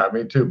 Well, yeah,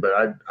 me too. But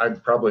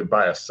I'd probably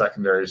buy a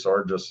secondary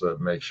sword just to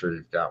make sure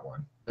you've got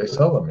one. They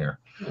sell them here.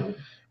 Yeah.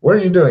 What are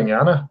you doing,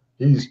 Yana?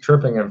 He's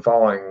tripping and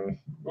falling.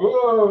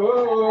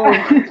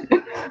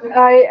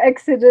 I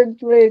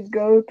accidentally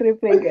go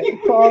tripping and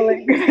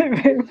falling.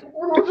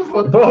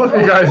 Both of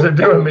you guys are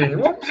doing me.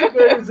 Whoopsie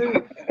daisy.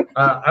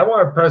 I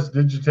want to press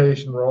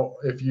digitation roll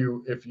if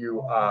you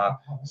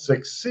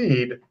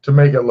succeed to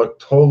make it look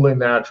totally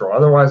natural.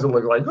 Otherwise, it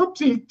look like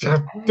oopsie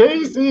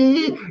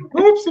daisy,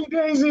 oopsie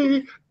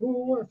daisy.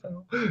 Ooh, I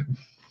fell.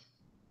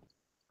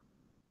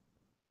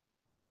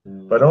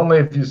 But only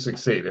if you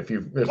succeed. If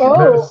you miss,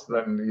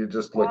 then you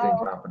just look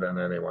incompetent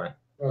anyway.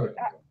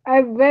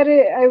 I'm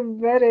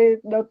very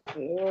not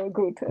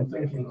good at I'm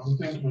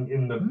thinking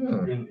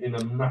in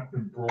a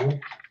massive brawl.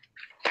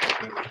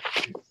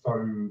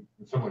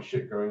 It's so much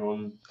shit going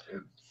on.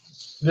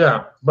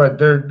 Yeah, but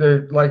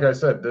they're like I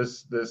said,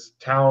 this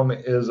town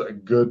is a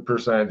good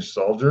percentage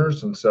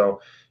soldiers, and so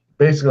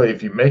basically,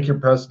 if you make your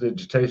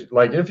prestidigitation,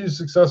 like if you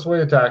successfully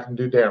attack and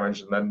do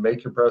damage, and then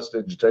make your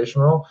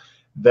prestidigitation roll,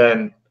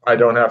 then I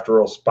don't have to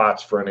roll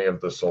spots for any of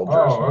the soldiers.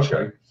 Oh,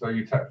 okay. So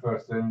you attack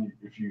first, then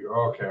if you.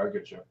 Oh, okay, I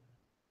get you.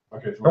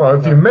 Okay. So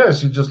if you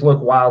miss, you just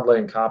look wildly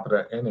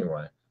incompetent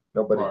anyway.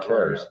 Nobody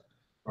cares. Right,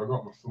 yeah. I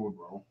got my sword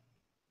roll.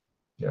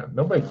 Yeah,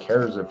 nobody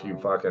cares if you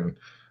fucking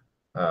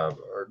are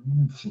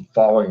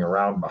falling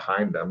around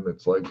behind them.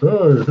 It's like,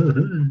 hey.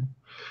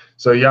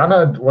 So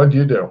Yana, what do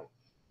you do?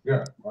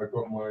 Yeah, I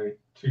got my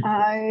 2.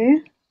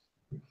 I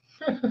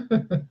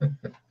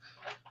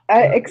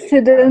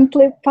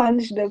accidentally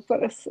punched the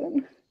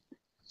person.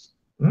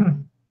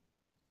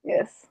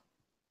 Yes.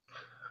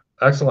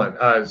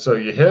 Excellent. So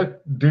you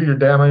hit, do your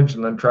damage,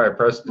 and then try a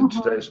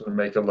prestidigitation to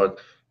make it look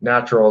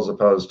natural as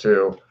opposed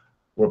to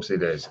whoopsie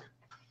daisy.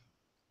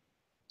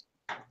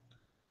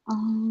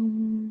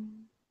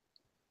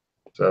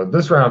 So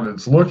this round,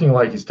 it's looking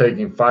like he's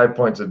taking 5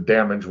 points of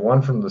damage,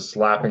 1 from the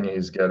slapping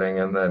he's getting,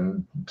 and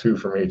then 2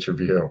 from each of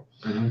you.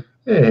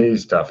 Yeah,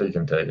 he's tough. He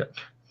can take it.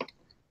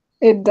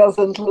 It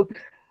doesn't look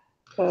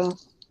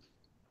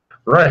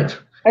right.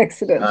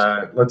 Accident.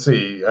 Let's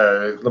see.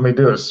 Let me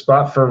do a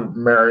spot for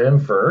Marion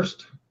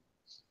first.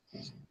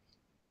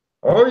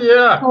 Oh,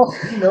 yeah.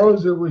 He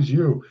knows it was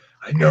you.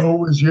 I know it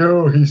was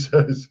you, he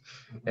says.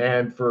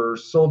 And for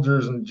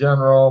soldiers in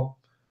general,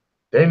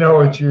 they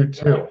know it's you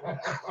too.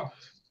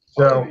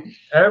 So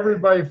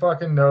everybody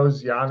fucking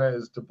knows Yana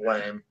is to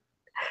blame.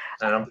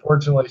 And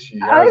unfortunately, she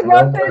has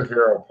no more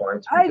hero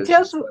points. I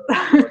just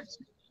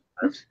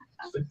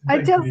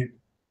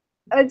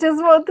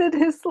wanted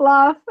his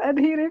laugh and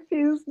he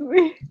refused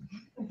me.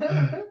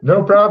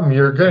 No problem.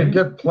 You're going to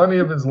get plenty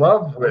of his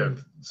love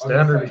with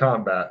standard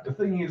combat. The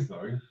thing is,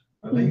 though,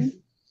 at least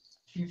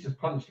she's just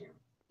punching him.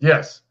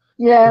 Yes.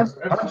 Yeah.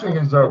 Punching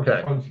is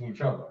okay. Punching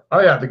each other. Oh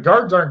yeah, the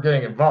guards aren't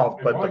getting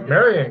involved, but the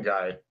Marion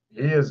guy,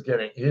 he is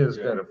going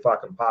to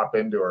fucking pop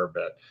into her a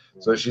bit.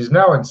 So she's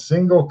now in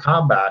single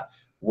combat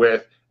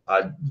with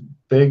a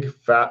big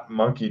fat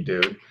monkey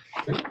dude.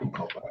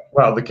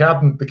 Well, the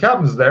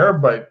captain's there,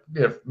 but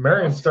if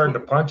Marion's starting to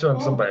punch on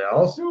somebody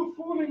else,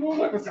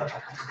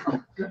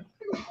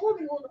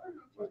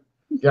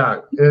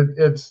 yeah,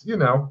 it's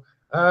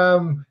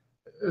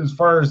as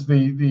far as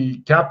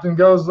the captain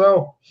goes,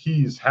 though,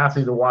 he's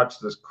happy to watch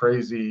this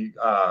crazy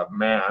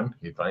man,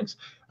 he thinks,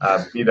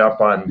 beat up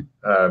on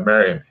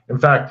Marion. In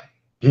fact,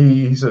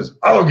 he says,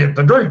 "I'll get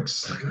the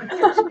drinks."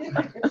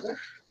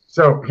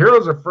 So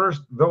heroes are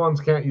first.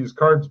 Villains can't use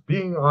cards.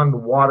 Being on the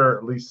water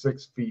at least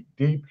 6 feet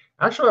deep.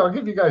 Actually, I'll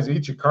give you guys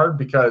each a card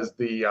because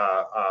the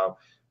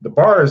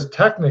bar is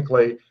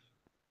technically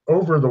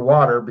over the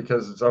water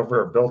because it's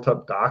over a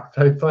built-up dock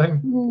type thing.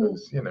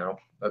 Because,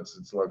 that's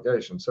its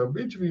location. So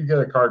each of you get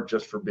a card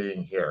just for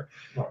being here.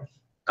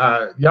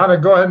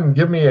 Yana, go ahead and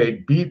give me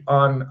a beat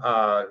on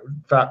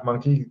Fat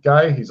Monkey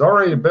guy. He's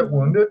already a bit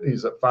wounded.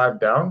 He's at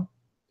 5 down,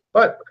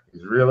 but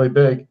he's really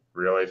big,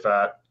 really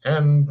fat,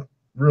 and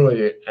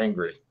really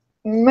angry.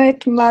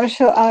 Make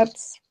martial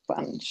arts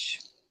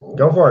punch.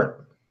 Go for it.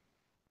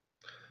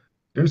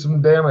 Do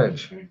some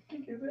damage.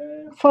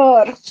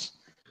 4.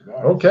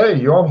 Okay,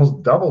 you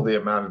almost double the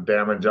amount of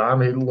damage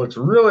on him. He looks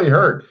really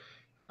hurt.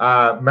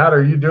 Matt,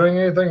 are you doing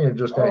anything? Or you're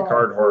just going to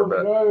card horror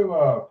bit.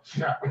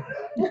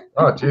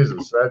 Oh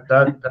Jesus,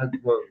 that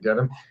will get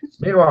him.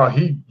 Meanwhile,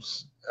 he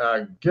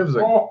gives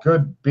a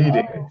good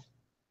beating.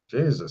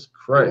 Jesus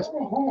Christ.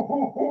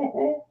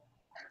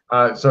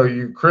 So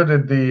you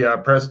critted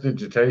the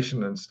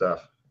prestidigitation and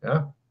stuff,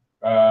 yeah?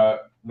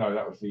 No,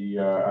 that was the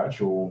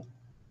actual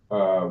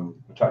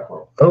attack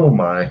roll. Oh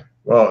my.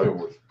 Well, it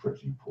was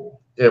pretty poor.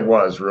 It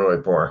was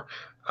really poor.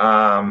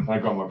 I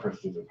got my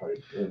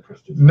prestidigitation.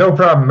 No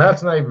problem.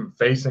 Matt's not even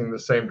facing the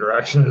same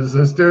direction as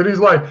this dude. He's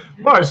like,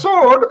 my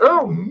sword.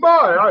 Oh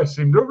my! I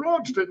seem to have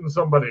launched it in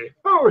somebody.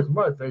 Oh, is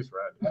my face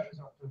red? That is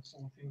up to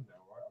 14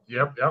 now, right?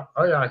 Yep, yep.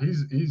 Oh yeah,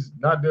 he's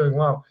not doing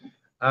well.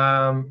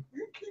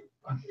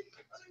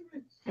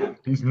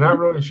 He's not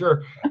really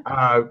sure.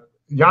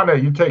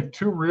 Yana, you take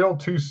 2 real,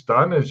 2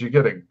 stun as you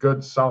get a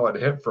good solid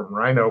hit from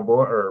Rhino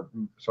Boy, or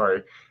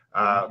sorry,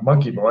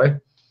 Monkey Boy.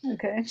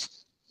 Okay.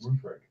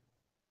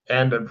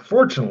 And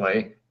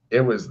unfortunately, it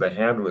was the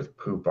hand with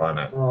poop on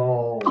it.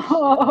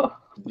 Oh.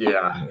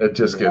 Yeah, it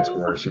just gets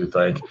worse, you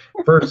think.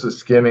 First the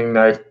skinning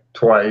knife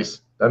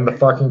twice, then the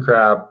fucking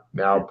crab,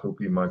 now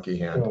poopy monkey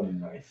hand. Oh,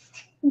 nice.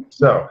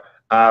 So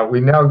we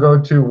now go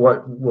to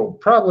what will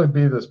probably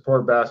be this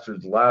poor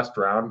bastard's last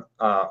round,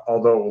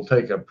 although it will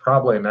take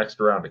probably an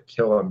extra round to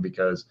kill him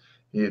because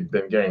he had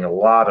been getting a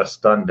lot of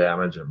stun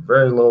damage and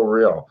very low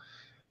real.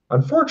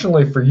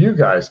 Unfortunately for you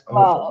guys,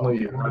 only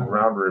you had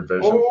round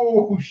revision.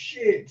 Oh,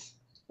 shit.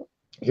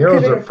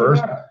 Heroes are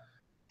first.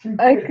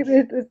 I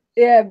could,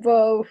 yeah,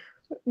 both.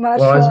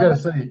 Well, I was going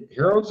to say,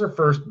 heroes are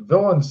first.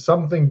 Villains,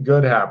 something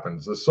good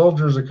happens. The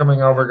soldiers are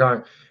coming over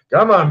going,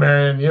 come on,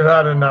 Marion, you've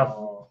had enough.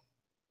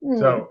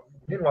 So,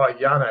 meanwhile,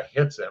 Yana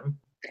hits him.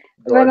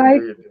 When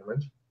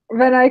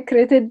I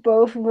critted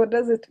both, what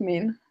does it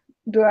mean?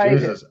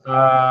 Jesus.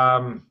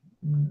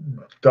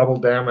 Double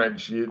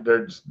damage.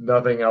 There's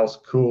nothing else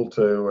cool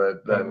to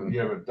it than.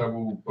 Yeah,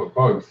 but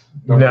both.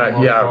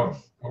 Yeah.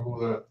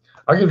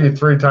 I'll give you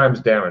 3 times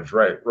damage.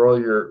 Right. Roll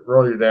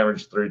your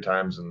damage 3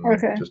 times and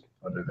just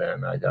put it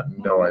in. I got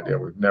no idea.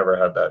 We've never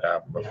had that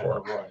happen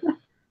before. Yeah, right.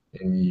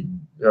 And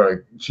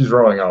she's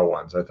rolling all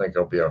ones. I think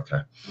it'll be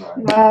okay.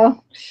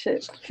 Wow,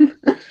 shit.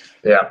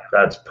 Yeah,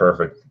 that's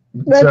perfect.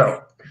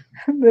 That's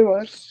the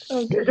worst.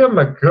 Okay. You give him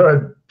a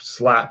good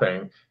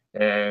slapping,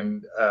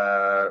 and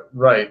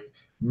right,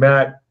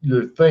 Matt,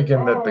 you're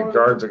thinking that the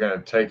guards are going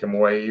to take him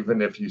away,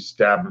 even if you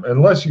stab him,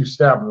 unless you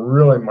stab him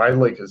really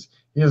mightily, because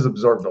he has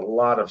absorbed a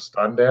lot of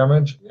stun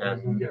damage,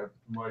 and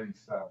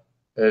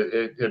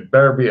it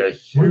better be a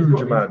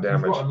huge amount of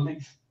damage.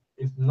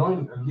 It's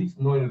 9. At least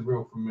 9 is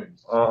real for me.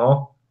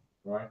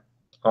 Right.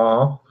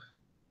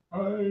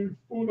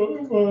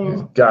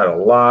 He's got a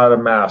lot of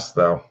mass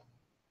though.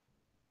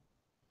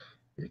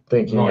 You're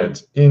thinking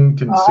it's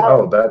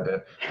inconceivable. That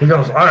did. He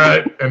goes, all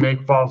right, and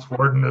then falls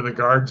forward into the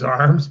guard's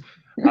arms.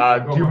 Do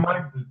you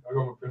mind? I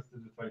got my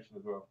prestidigitation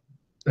as well.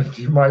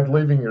 Do you mind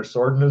leaving your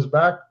sword in his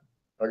back?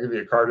 I'll give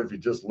you a card if you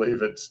just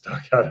leave it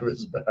stuck out of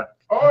his back.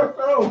 Oh,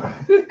 no.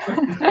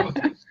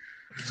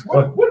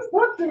 What's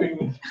that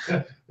doing?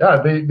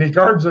 Yeah, the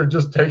guards are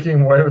just taking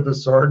him away with the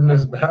sword in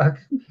his back.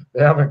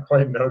 They haven't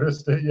quite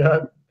noticed it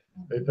yet.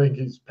 They think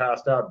he's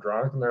passed out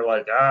drunk, and they're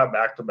like,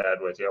 back to bed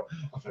with you.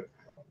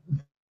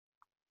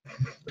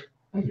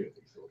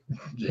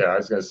 Yeah, I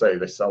was going to say,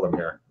 they sell them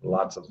here.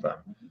 Lots of them.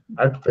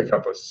 I have to pick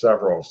up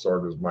several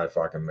sword as my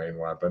fucking main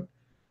weapon.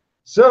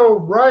 So,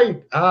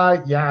 right,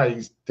 yeah,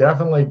 he's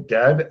definitely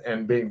dead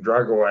and being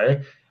drug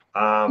away.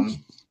 You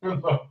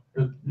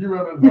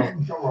rather know.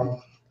 Come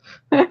on.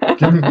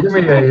 Give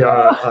me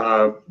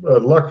a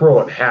luck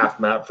roll at half,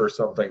 Matt, for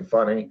something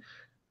funny.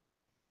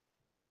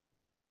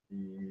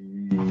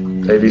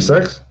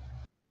 86?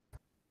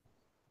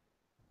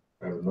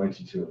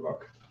 92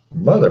 luck.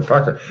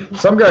 Motherfucker.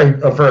 Some guy,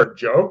 for a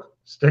joke,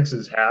 sticks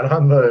his hat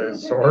on the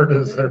sword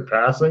as they're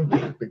passing.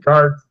 The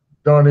guards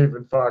don't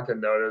even fucking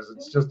notice.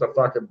 It's just a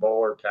fucking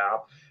bowler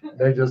cap.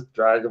 They just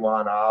drag him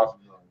on off.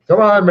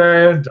 Come on,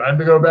 man. Time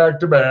to go back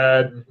to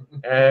bed.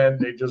 And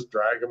they just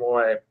drag him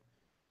away.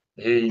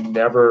 He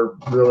never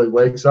really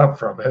wakes up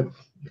from it.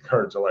 The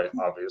guards are like,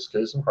 obvious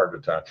case of heart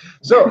attack.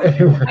 So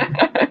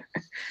anyway.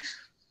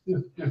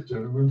 This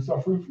gentleman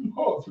suffering from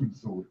heart through the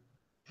sword.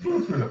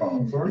 Through the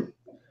heart, sorry.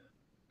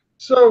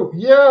 So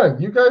yeah,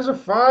 you guys are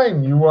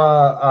fine. You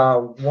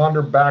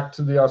wander back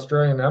to the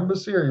Australian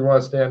embassy, or you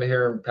want to stand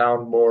here and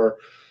pound more?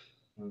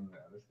 No,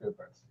 let's go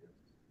back to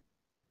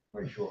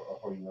make sure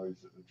Ahoy knows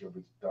that the job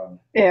is done.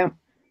 Yeah.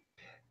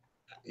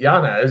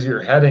 Yana, as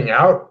you're heading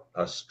out,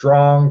 a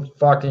strong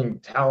fucking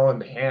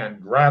taloned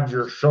hand grabs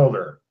your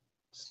shoulder,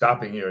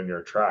 stopping you in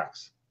your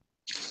tracks.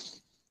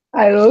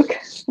 I look.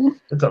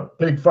 It's a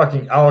big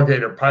fucking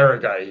alligator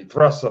pirate guy. He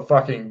thrusts a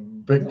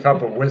fucking big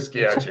cup of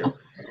whiskey at you.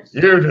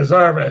 You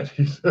deserve it,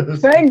 he says.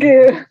 Thank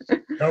you.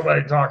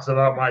 Nobody talks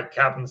about my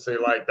captaincy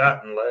like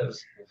that in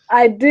Liz.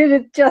 I did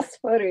it just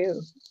for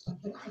you.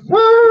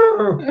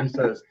 Woo! He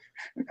says,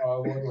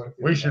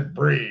 we should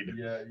breed.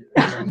 Yeah.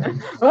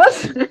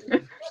 What?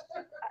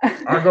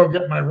 I'll go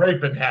get my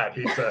raping hat,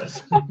 he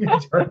says. He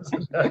turns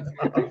his head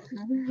off.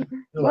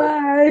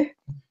 Bye.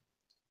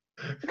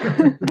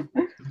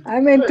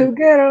 I'm into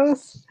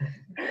girls.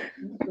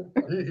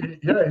 He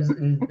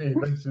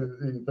thinks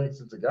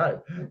it's a guy.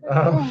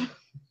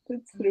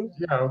 That's true.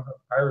 You know,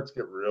 pirates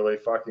get really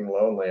fucking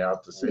lonely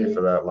out to sea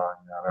for that long,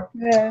 Yana.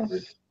 Yeah.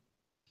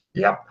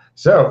 Yep.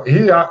 So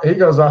he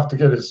goes off to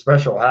get his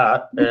special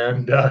hat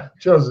and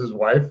shows his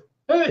wife,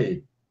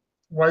 hey,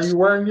 why are you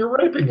wearing your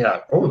raping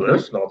hat? Oh,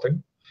 there's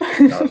nothing.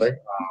 Nothing.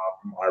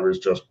 I was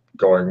just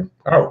going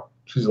out.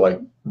 She's like,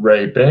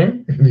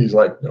 raping? And he's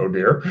like, no,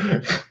 dear.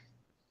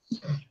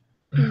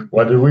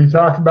 What did we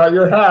talk about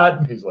your hat?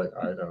 And he's like,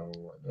 I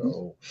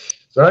know.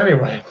 So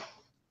anyway,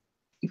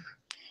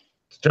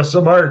 it's just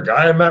some other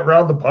guy I met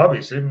around the pub.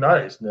 He seemed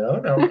nice. No,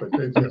 but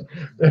they just,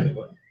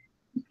 anyway.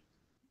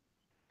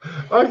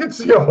 I can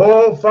see a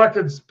whole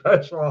fucking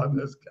special on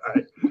this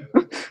guy.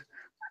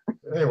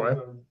 Anyway,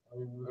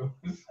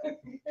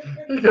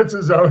 he gets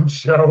his own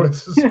show.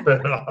 It's a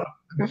spinoff.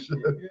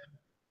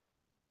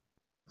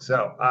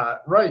 So,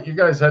 right, you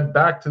guys head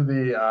back to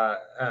the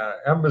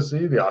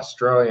embassy, the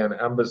Australian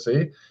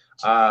embassy.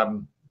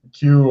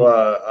 Cue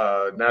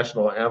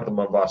National Anthem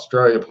of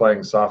Australia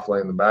playing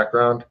softly in the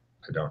background.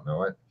 I don't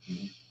know it.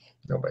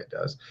 Nobody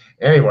does.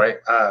 Anyway,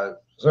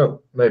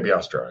 so maybe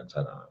Australians,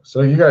 I don't know.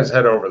 So you guys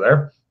head over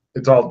there.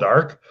 It's all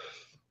dark,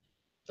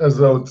 as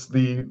though it's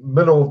the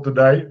middle of the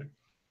night.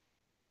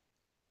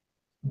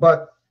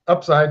 But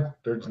upside,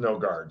 there's no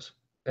guards.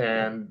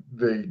 And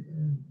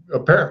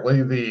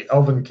apparently the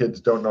elven kids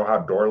don't know how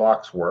door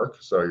locks work,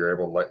 so you're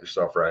able to let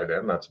yourself right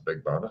in. That's a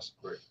big bonus.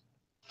 Great.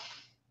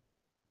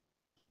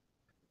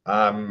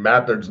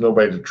 Matt, there's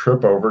nobody to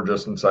trip over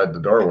just inside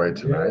the doorway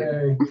tonight.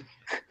 Yay.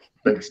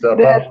 Big step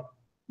up.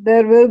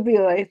 There will be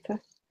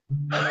later.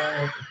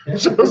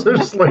 Shows her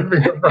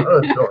sleeping in front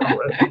of the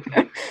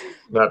doorway.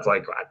 That's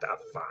like, what the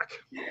fuck?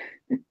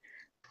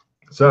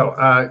 So,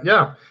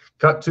 yeah,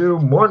 cut to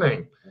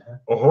morning.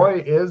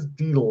 Ahoy is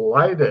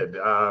delighted.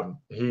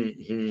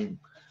 You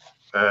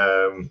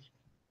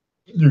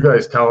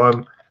guys tell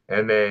him,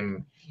 and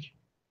then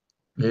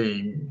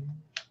he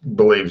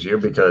believes you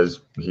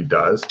because he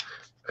does.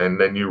 And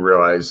then you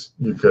realize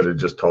you could have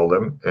just told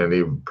him, and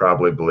he would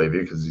probably believe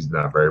you because he's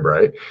not very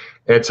bright.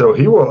 And so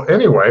he will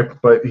anyway,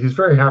 but he's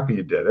very happy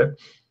you did it.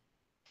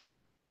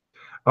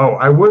 Oh,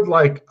 I would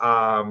like,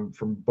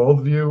 from both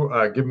of you,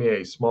 give me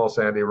a small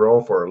sandy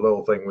roll for a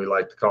little thing we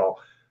like to call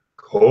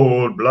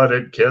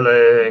cold-blooded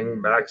killing.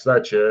 Max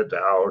that shit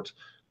out.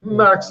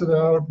 Max it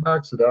out.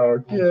 Max it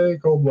out. Yay,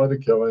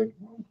 cold-blooded killing.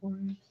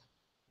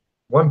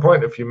 1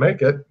 point if you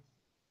make it.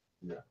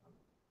 Yeah.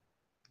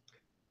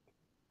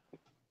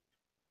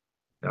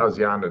 How's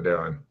Yana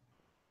doing?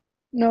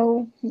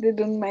 No,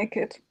 didn't make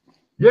it.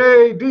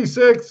 Yay,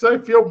 D6, I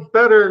feel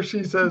better,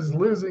 she says,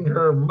 losing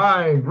her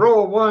mind.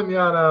 Roll 1,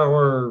 Yana,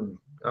 or...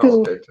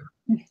 Oh, okay.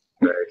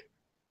 Okay.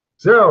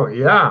 So,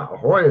 yeah,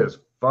 Ahoy is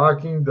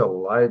fucking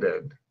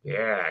delighted.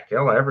 Yeah,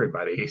 kill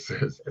everybody, he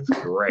says. It's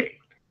great.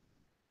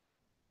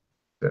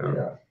 So,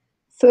 Yeah.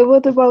 So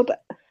what about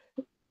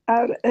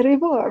our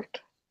reward?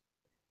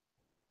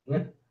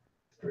 Yeah.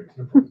 Straight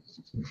to the point.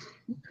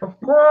 of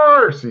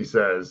course, he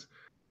says.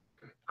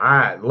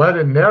 Let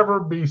it never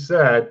be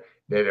said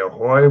that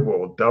Ahoy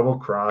will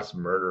double-cross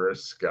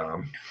murderous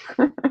scum.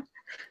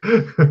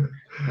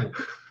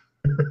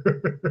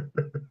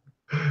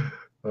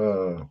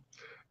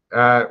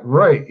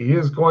 Right, he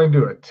is going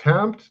to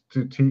attempt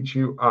to teach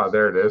you. Oh,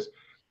 there it is.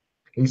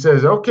 He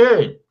says,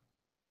 okay.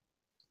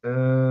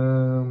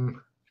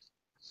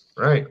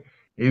 Right,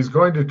 he's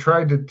going to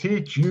try to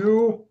teach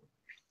you.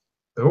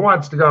 Who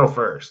wants to go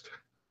first?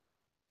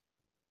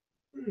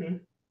 You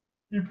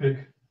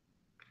pick.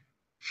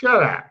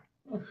 Shut up.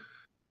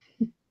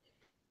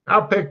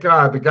 I'll pick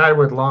the guy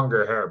with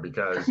longer hair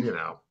because, you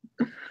know.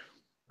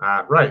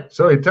 Right.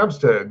 So he attempts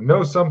to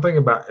know something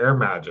about air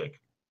magic.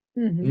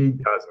 Mm-hmm. He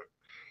doesn't.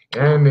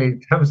 And he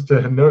attempts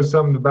to know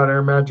something about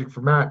air magic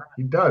for Matt.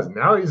 He does.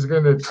 Now he's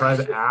going to try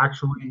to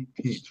actually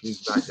teach.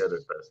 He's not good at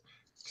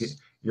this.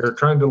 You're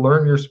trying to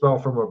learn your spell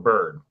from a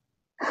bird.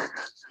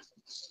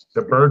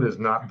 The bird is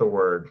not the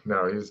word.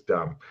 No, he's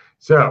dumb.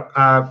 So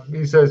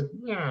he says,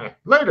 yeah,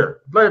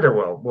 later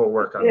we'll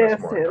work on this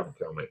more. Yes. Don't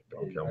kill me.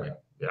 Don't kill me.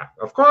 Yeah,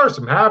 of course,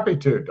 I'm happy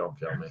to. Don't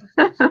kill me.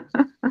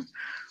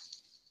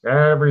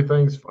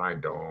 Everything's fine.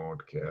 Don't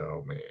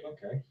kill me.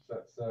 Okay, so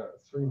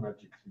that's 3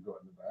 magics we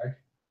got in the bag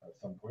at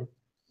some point.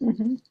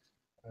 Mm-hmm.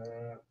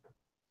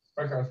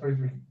 Okay, I suppose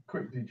we can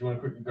quickly. Do you want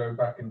to quickly go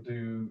back and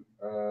do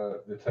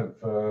the attempt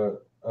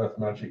for Earth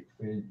magic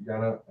for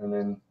Yana, and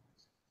then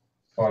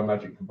fire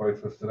magic for both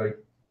of us today?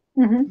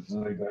 Mm-hmm. It's a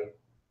new day.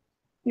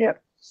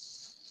 Yep.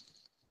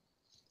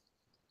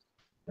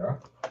 Yeah.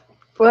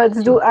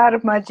 Let's do our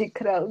magic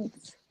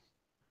rounds.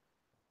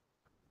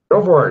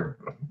 Go for it.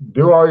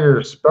 Do all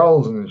your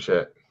spells and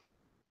shit.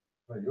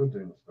 No, you're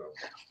doing the spells.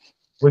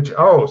 Which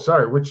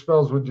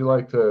spells would you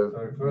like to?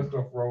 So first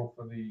off, roll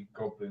for the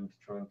goblin to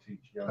try and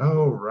teach Yana.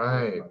 Oh,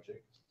 right.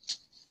 Magic.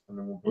 And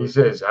then He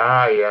says,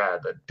 yeah,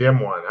 the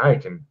dim one. I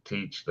can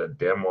teach the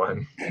dim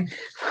one.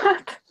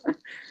 What?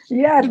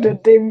 You are the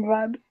dim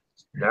one.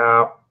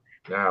 No.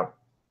 Yeah,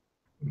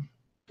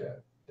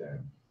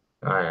 damn.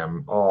 I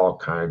am all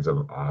kinds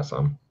of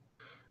awesome.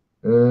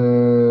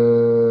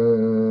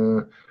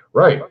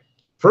 Right.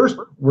 First,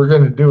 we're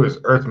going to do is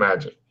earth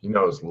magic. He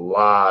knows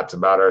lots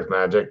about earth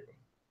magic.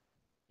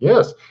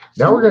 Yes.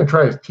 Now we're going to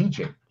try his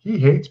teaching. He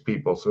hates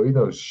people, so he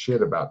knows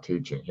shit about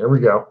teaching. Here we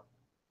go.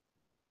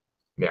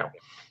 Now.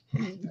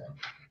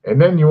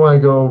 And then you want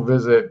to go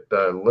visit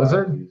the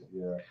lizard?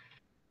 Yeah.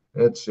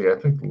 Let's see. I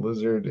think the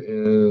lizard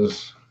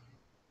is.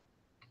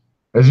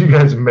 As you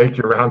guys make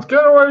your rounds,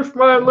 get away from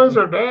my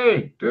lizard!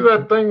 Hey, do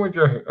that thing with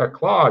your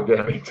claw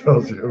again. He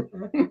tells you.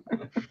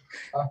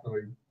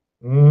 Happily.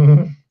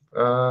 Where's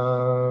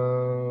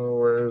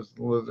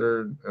the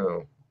lizard?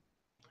 Oh.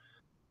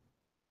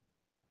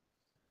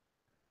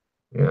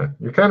 Yeah,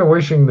 you're kind of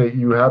wishing that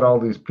you had all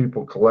these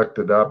people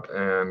collected up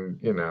and,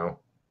 you know.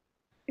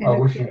 I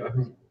think.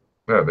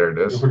 Oh, there it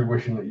is. You're probably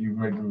wishing that you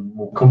made them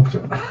more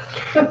competent.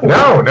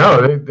 No,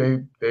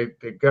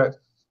 they got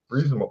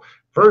reasonable.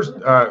 First,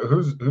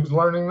 who's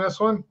learning this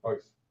one?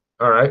 Both.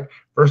 All right.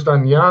 First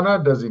on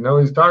Yana, does he know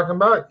he's talking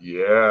about?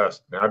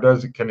 Yes. Now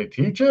can he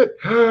teach it?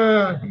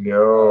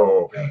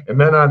 No. And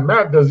then on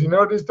Matt, does he know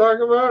what he's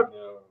talking about?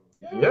 No.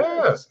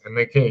 Yes. And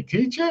then can he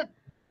teach it?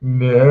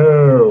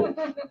 No.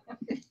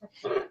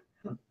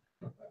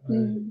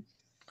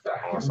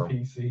 Awesome.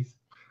 PCs.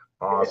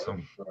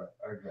 Awesome. Right,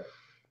 okay.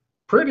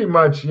 Pretty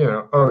much, you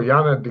know. Oh,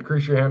 Yana,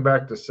 decrease your hand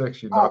back to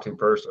 6, you naughty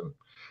person.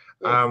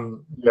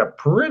 Yeah,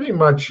 pretty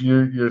much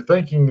you're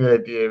thinking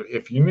that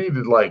if you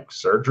needed like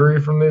surgery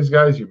from these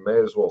guys, you may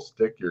as well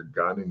stick your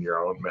gun in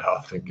your own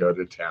mouth and go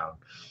to town.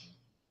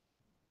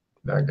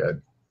 Not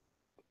good.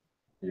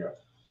 Yeah.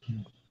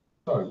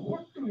 So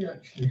what do we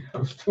actually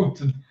have still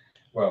to?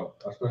 Well,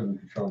 I suppose we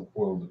could try and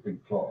foil the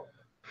big plot.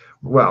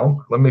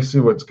 Well, let me see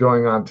what's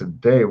going on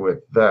today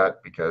with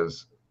that,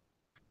 because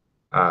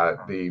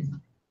the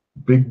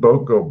big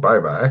boat go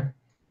bye-bye.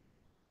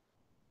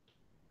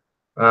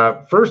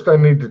 First, I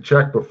need to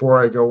check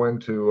before I go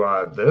into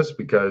this,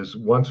 because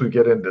once we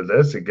get into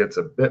this, it gets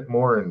a bit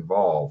more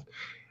involved.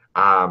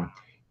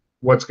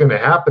 What's going to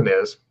happen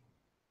is,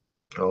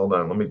 hold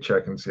on, let me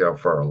check and see how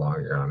far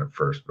along you're on it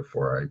first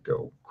before I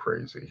go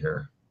crazy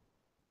here.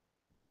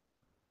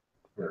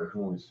 Yeah, we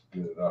can always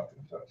split it up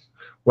in touch.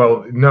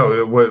 Well,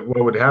 no, what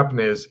would happen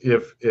is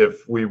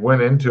if we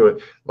went into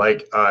it,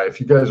 like if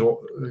you guys,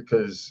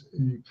 because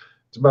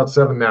it's about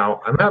 7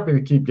 now. I'm happy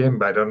to keep gaming,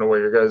 but I don't know what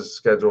your guys'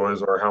 schedule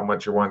is or how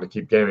much you want to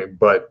keep gaming.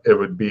 But it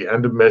would be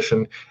end of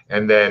mission,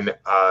 and then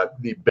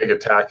the big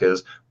attack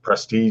is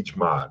prestige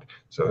mod.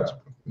 So yeah. It's,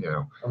 you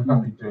know. I'm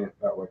happy doing it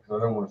that way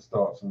because I don't want to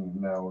start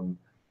something now and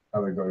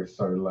have it go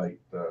so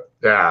late that.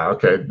 Yeah.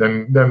 Okay.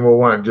 Then we'll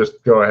want to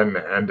just go ahead and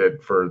end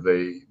it for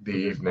the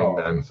evening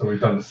then. So we've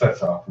done the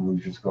setup and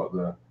we've just got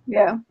the.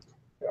 Yeah.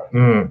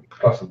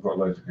 Plus, I've got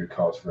loads of good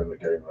cards for in the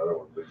game. I don't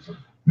want to lose them.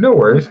 No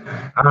worries.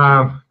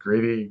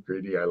 Greedy.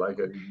 I like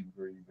it.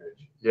 Greedy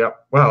bitch.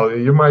 Yep. Well,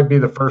 you might be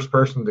the first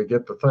person to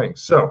get the thing.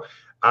 So,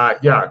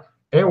 yeah.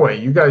 Anyway,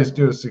 you guys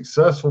do a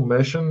successful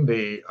mission.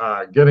 The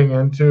getting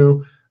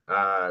into,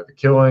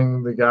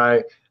 killing the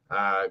guy.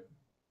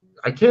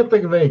 I can't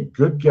think of any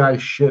good guy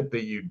shit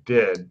that you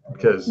did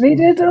because we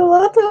did a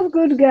lot of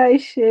good guy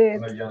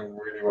shit. I know Young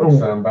really wants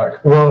to stand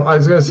back. Well, I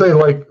was gonna say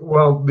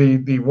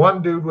the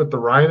one dude with the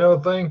rhino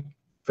thing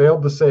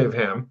failed to save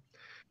him.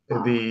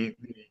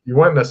 You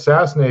went and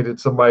assassinated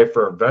somebody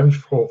for a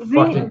vengeful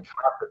fucking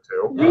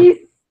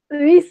cockatoo.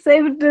 We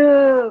saved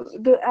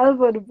the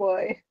Elwood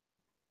boy.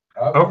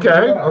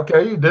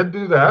 Okay, you did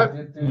do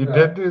that. You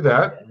did do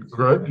that.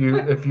 Good.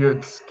 If you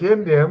had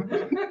skinned him,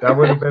 that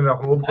would have been a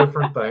whole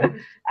different thing.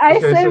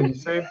 So you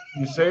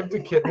saved the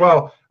kid.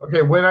 Well,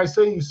 okay, when I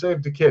say you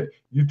saved the kid,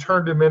 you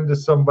turned him into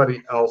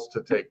somebody else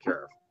to take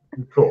care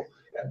of. Cool.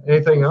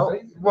 Anything else?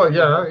 Well,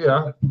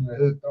 yeah.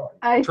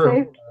 I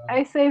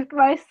saved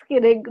my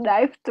skinning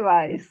knife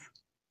twice.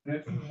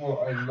 This is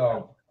what I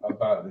love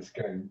about this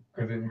game,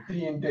 because in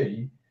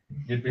D&D,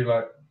 you'd be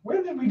like,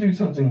 when did we do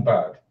something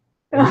bad?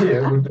 And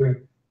here we're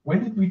doing,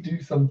 when did we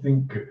do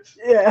something good?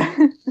 Yeah.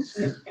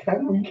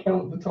 Can we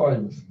count the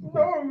times?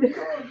 No, we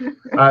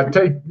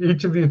can't.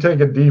 Each of you take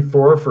a D4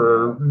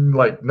 for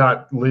like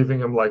not leaving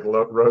him like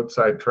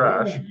roadside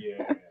trash. Oh,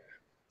 yeah.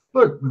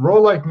 Look,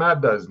 roll like Matt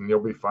does, and you'll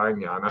be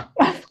fine, Yana.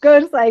 Of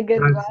course I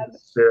get mad.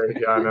 Spirit,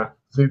 Yana.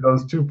 See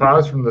those 2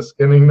 paws from the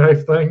skinning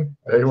knife thing?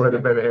 They would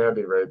have been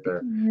handy right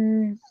there.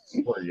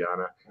 Poor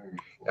Yana.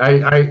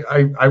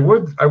 I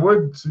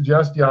would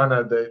suggest,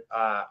 Yana,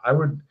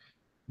 that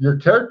your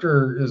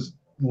character is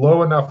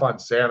low enough on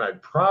sand.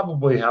 I'd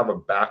probably have a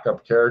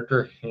backup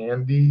character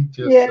handy,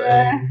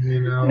 saying,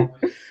 you know,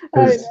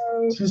 because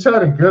she's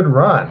had a good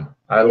run.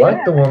 I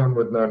like the woman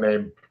with no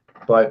name,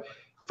 but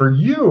for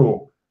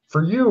you,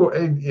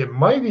 it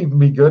might even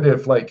be good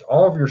if like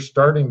all of your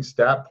starting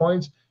stat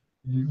points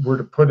you were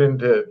to put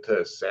into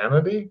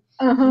sanity.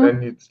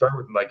 Then you'd start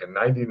with like a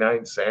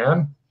 99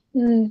 sand.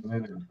 And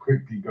then it would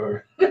quickly go.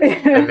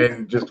 And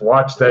then just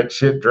watch that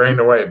shit drain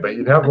away. But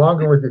you'd have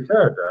longer with your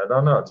character. I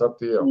don't know. It's up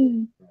to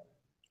you.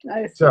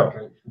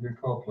 So,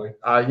 good call, play.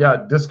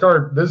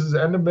 Discard. This is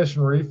end of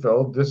mission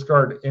refill.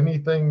 Discard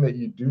anything that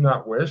you do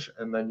not wish,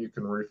 and then you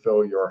can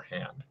refill your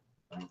hand.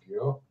 Thank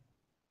you.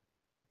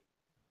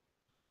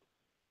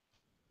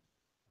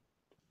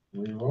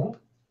 Reroll.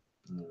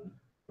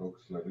 Dog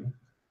sledding.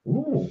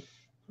 Ooh.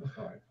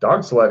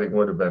 Dog sledding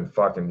would have been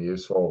fucking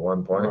useful at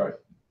one point. Right.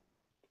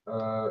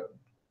 Do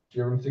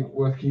you have anything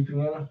worth keeping,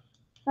 Anna?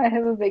 I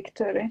have a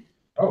victory.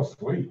 Oh,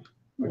 sweet.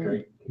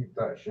 Okay, keep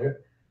that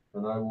shit.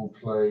 and I will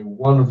play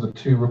one of the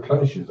 2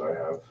 replenishes I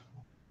have.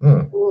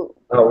 Ooh.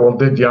 Oh well,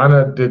 did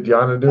Yana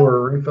do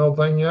her refill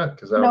thing yet?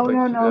 Because I don't think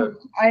she did.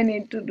 I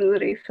need to do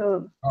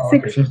refill. Oh,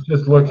 6. okay. She's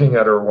just looking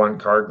at her one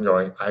card and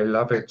going, "I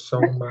love it so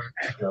much.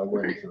 Okay, I'll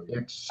wait until you-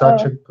 It's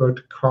such a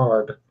good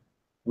card.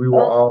 We will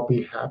all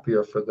be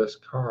happier for this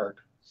card."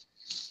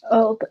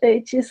 Old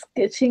age is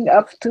catching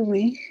up to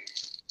me.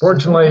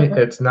 Fortunately,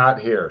 it's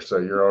not here, so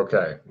you're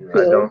okay.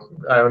 Cool.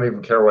 I don't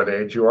even care what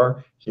age you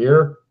are.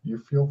 Here, you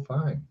feel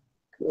fine.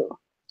 Cool.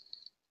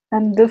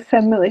 And the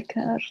family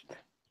card.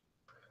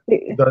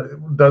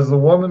 Does the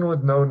woman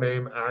with no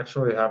name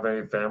actually have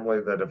any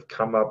family that have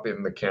come up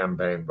in the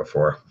campaign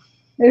before?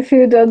 If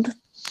you don't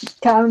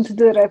count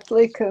the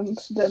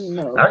replicant, then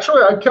no.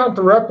 Actually, I count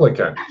the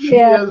replicant. She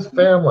is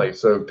family,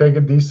 so take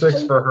a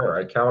d6 for her.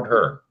 I count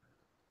her.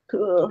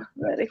 Cool.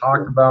 Very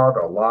Talk about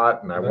a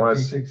lot, and I'm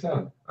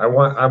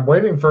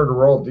waiting for her to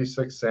roll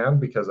d6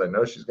 sand because I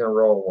know she's going to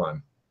roll a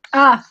 1.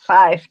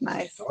 5.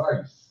 Nice.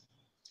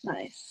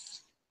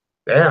 Nice.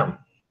 Damn.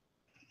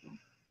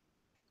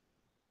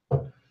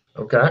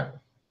 Okay.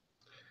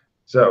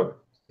 So,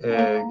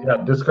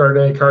 yeah, discard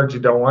any cards you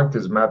don't want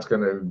because Matt's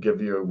going to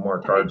give you more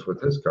cards with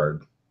his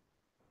card.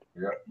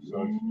 Yeah,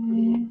 so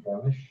it's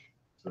vanish.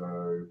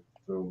 So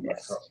fill back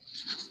up.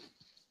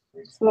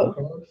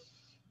 So,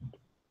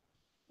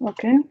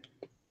 okay.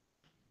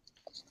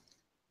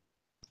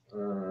 I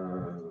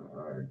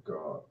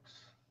got.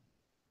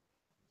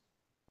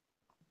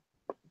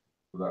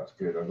 Well, that's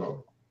good. I got.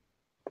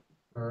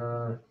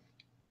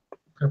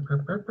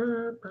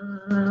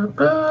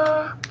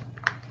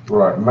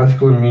 Right,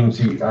 magical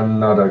immunity and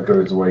nada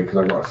goes away because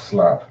I got a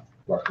slap.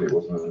 Luckily, it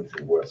wasn't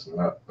anything worse than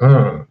that.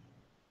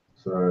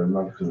 So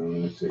magical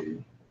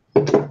immunity.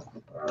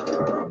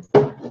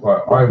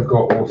 Right,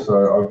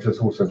 I've just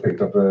also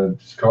picked up a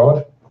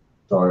discard.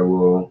 So I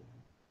will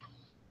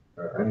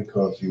any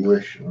cards you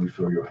wish and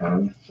refill your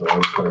hand. So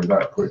I'll play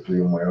that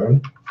quickly on my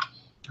own.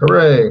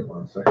 Hooray!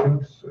 1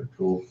 second. So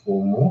draw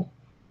 4 more.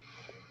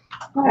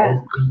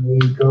 Yeah.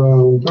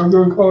 Go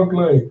card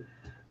play.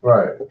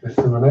 Right,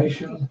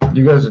 dissemination.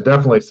 You guys are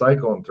definitely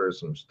cycling through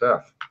some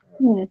stuff.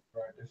 Right,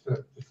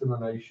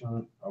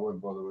 dissemination. I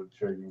won't bother with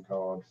trading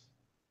cards.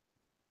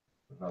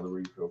 Another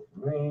refill for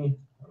me.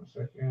 1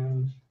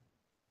 second.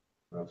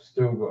 I've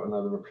still got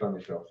another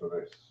replenish after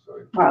this.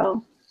 So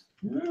Wow.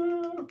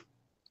 yeah,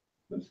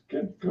 let's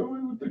get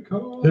going with the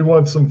card. He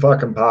wants some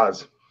fucking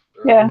pause.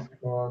 Yeah. This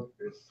card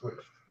is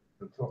switched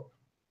to the top.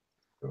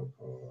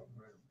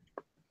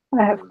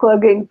 I have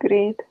clogging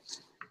greed.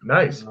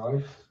 Nice.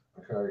 Nice.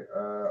 Okay,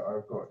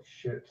 I've got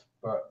shit,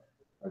 but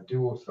I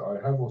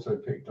have also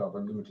picked up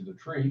unlimited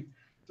retrieve.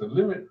 So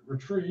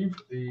retrieve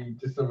the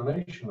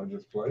dissemination I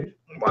just played.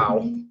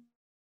 Wow.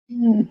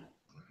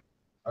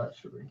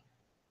 Actually,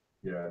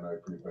 yeah, no,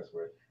 pretty best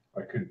way.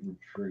 I could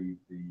retrieve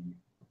the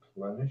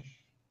replenish.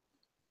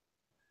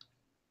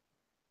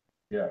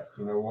 Yeah,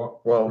 you know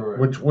what? Well,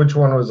 which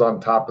one was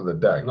on top of the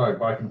deck? No,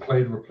 but I can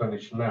play the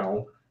replenish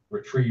now,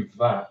 retrieve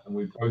that, and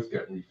we both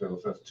get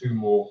refills. That's 2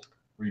 more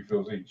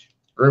refills each.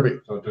 Ruby.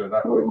 So I'll do it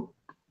that way.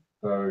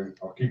 So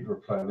I'll keep the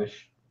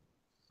replenish.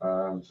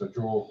 So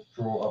draw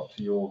up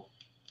to your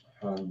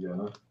hand,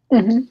 Jenna.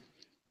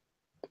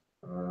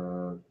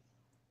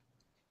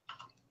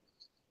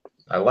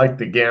 I like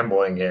the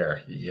gambling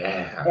here.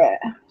 Yeah.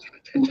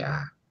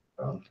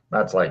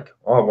 That's like,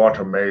 oh, I want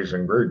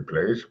amazing greed,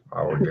 please.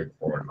 I will dig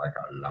for it like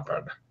a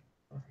leopard.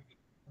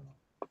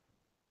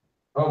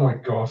 Oh my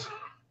god.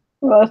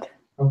 What?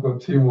 I've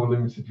got 2 more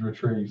limited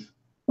retrieves.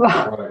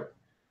 Wow. Right.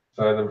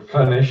 So the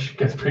replenish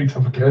gets picked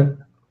up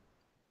again.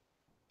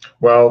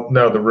 Well,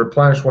 no, the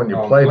replenish when you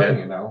played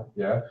it now.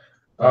 Yeah.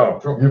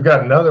 You've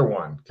got another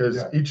one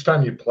because each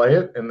time you play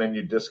it and then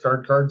you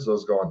discard cards,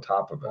 those go on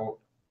top of it.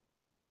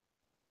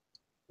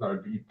 No,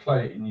 but you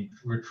play it and you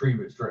retrieve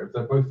it straight. If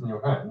they're both in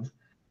your hand,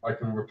 I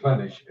can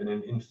replenish and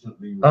then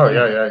instantly. Oh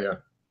yeah.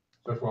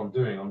 That's what I'm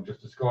doing. I'm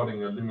just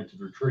discarding a limited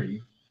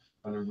retrieve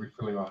and then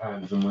refilling our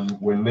hands. And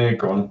when they're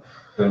gone,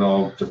 then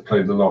I'll just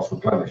play the last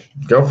replenish.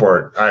 Go for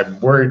it. I'm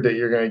worried that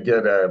you're going to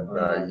get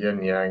a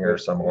yin yang or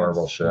some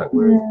horrible shit.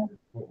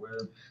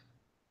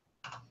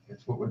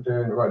 It's what we're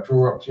doing. Right,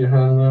 draw up to your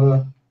hand,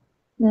 Yana.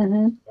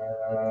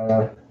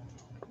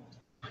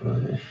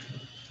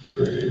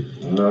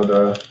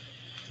 Another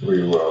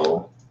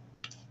reroll.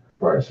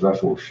 Right, so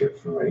that's all shit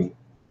for me.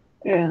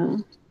 Yeah.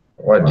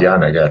 What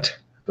Yana get?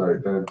 So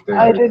they're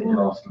the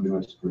last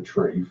limited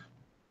retrieve.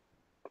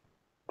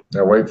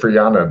 Now wait for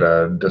Yana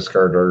to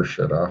discard her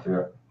shit off.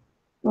 Yeah.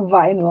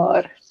 Wine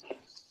lore.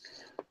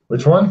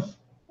 Which one?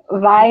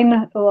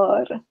 Wine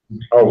lore.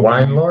 Oh,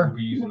 wine lore? We'll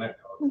be using that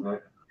card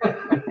tonight.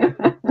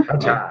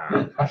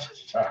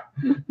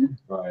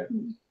 Right.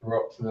 We're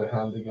up to the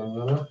hand again,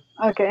 Yana.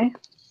 Okay.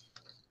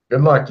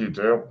 Good luck, you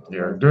two.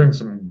 You're doing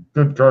some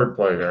good card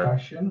play there.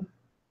 Passion.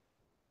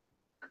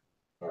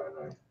 Oh,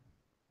 no.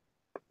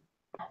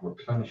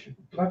 Replenish.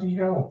 Bloody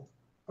hell.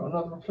 Got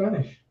another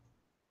replenish.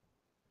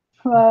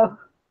 Wow.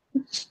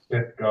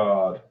 Death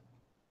Guard.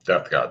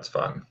 Death God's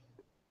fun.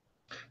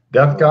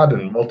 Death God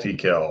and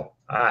multi-kill.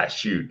 I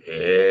shoot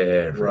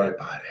everybody.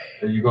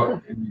 Have you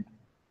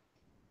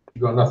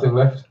got nothing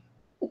left?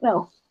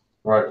 No.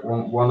 Right,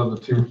 one of the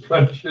two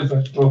replenishes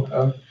I still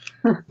have.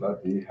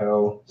 Bloody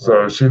hell.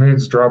 So she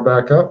needs to draw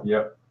back up?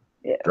 Yep.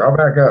 Yeah. Draw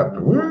back up.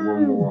 One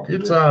more Woo! after Get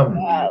this. some.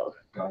 Wow.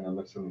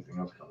 Unless anything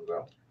else comes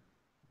out.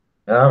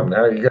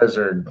 Now you guys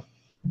are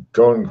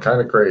going kind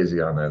of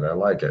crazy on it. I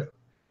like it.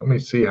 Let me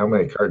see how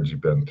many cards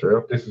you've been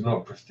through. This is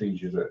not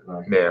prestige, is it?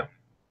 No. Yeah.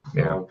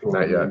 Yeah,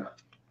 not yet.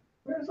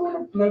 Where's all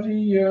the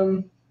bloody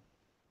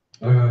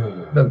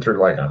Been through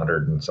like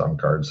 100 and some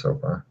cards so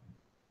far.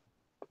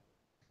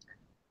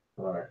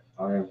 Right,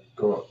 I have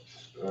got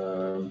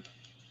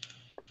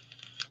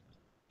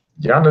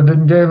Yana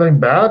didn't get anything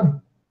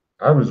bad.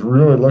 I was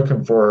really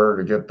looking for her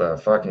to get the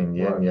fucking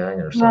yin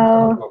yang or something.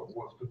 I've got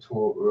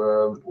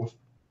what's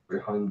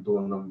behind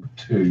door number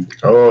 2.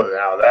 Oh,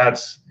 now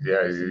that's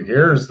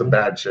here's the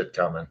bad shit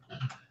coming.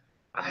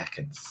 I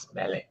can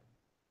smell it.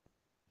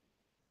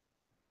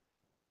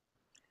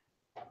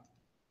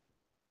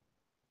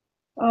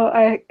 Oh,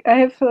 I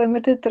have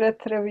limited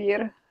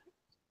retriever.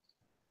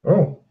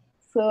 Oh.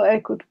 So I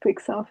could pick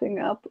something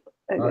up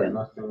again.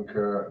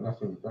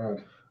 Nothing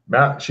bad.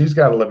 Matt, she's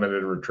got a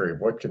limited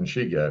retrieve. What can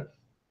she get?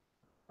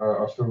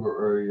 I've still got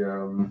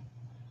a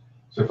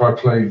so if I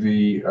play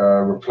the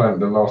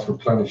last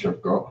replenish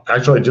I've got.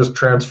 Actually, just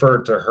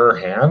transfer it to her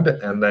hand,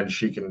 and then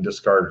she can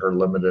discard her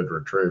limited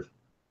retrieve.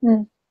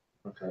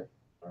 Okay.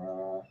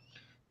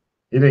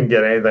 You didn't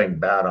get anything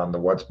bad on the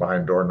what's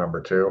behind door number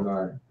 2?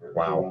 No.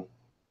 Wow.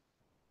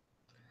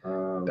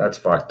 That's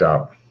fucked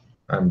up.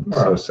 I'm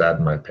so sad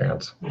in my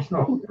pants. It's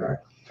not,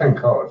 10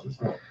 cards.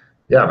 It's not.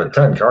 Yeah, but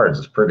 10 cards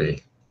is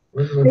pretty.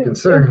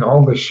 Considering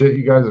all the shit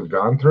you guys have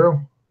gone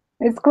through.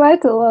 It's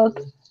quite a lot.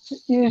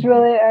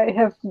 Usually I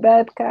have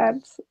bad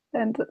cards,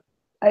 and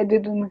I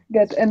didn't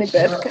get any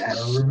bad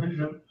cards. No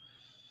revision.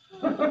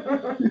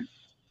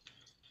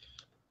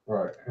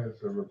 Right, here's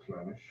the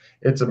replenish.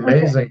 It's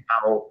amazing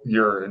how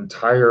your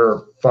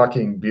entire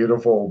fucking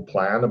beautiful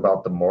plan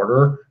about the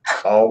mortar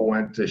all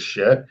went to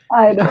shit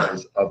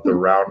because of the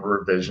round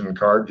revision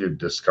card you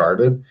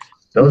discarded.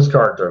 Those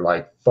cards are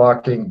like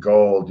fucking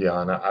gold,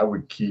 Yana. I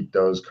would keep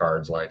those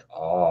cards like,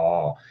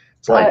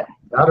 it's like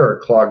that or a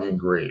clogging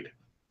greed.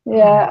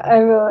 Yeah,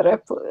 I will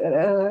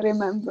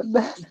remember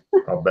that.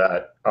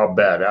 I'll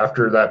bet.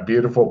 After that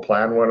beautiful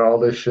plan went all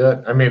this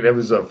shit. I mean, it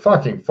was a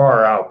fucking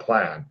far out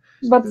plan.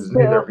 But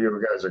neither of you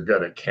guys are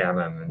good at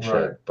canon and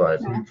shit.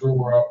 But so we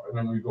draw up, and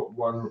then we've got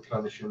one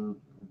replenishing.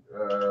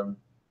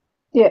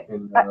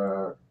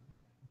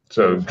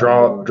 So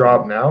draw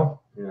up now.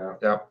 Yeah.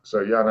 Yep.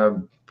 So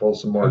Yana pull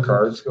some more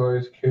cards.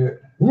 Disguise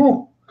kit.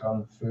 Woo!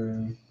 Kung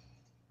Fu.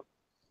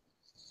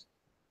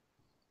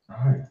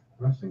 Right.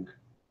 Nothing.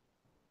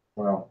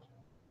 Wow.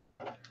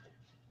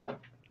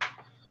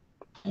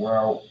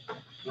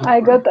 I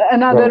got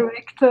another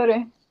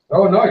victory.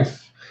 Oh,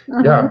 nice.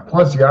 Yeah,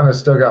 plus Yana's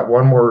still got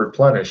one more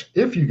replenish.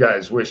 If you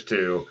guys wish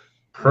to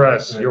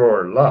press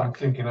your luck. I'm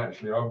thinking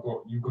actually,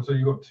 you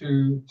got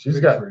 2. She's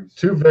victories. got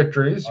 2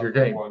 victories. You're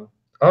getting 1.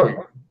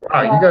 Oh,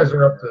 wow! You guys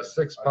are up to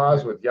 6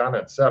 paws with Yana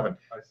at 7.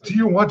 Do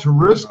you want to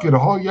risk it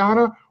all,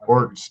 Yana,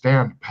 or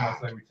stand pat?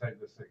 I say we take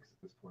the 6 at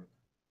this point.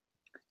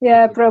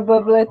 Yeah,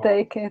 probably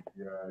take it.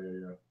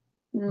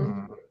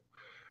 Yeah.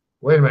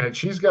 Wait a minute.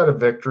 She's got a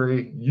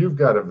victory. You've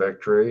got a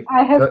victory.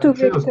 I have 2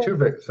 victories. 2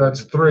 victories.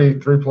 That's 3.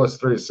 3 plus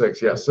 3 is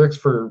 6. Yeah, 6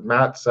 for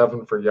Matt,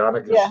 7 for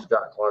Yana because she's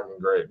got clogging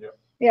grade.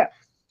 Yeah.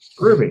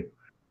 Groovy.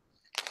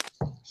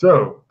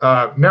 So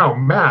now,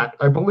 Matt,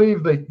 I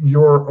believe that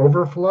your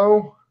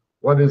overflow,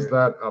 what is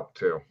that up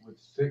to? With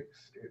 6,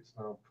 it's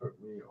now put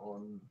me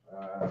on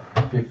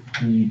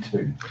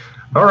 52.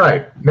 All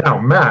right. Now,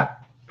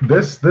 Matt,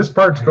 this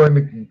part's going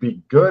to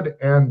be good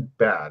and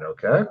bad,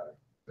 okay?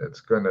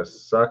 It's going to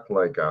suck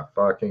like a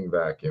fucking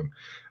vacuum.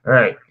 All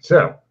right,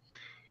 so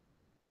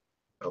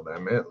hold on a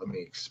minute. Let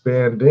me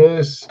expand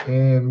this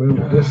and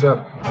move this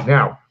up.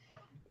 Now,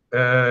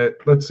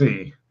 let's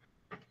see.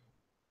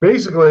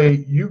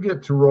 Basically, you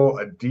get to roll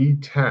a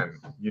D10.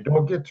 You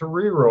don't get to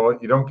re-roll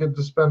it. You don't get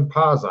to spend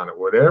pause on it.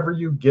 Whatever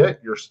you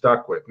get, you're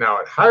stuck with. Now,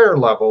 at higher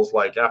levels,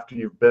 like after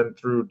you've been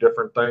through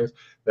different things,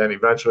 then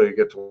eventually you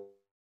get to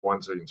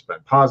ones that you can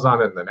spend pause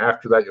on it, and then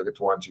after that you'll get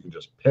to ones you can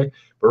just pick.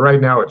 But right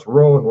now it's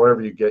rolling.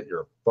 Whatever you get,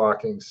 you're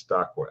fucking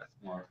stuck with.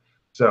 Right.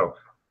 So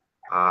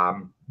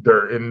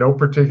they're in no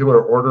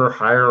particular order.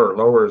 Higher or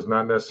lower is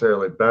not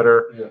necessarily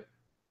better. Yeah.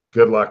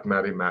 Good luck,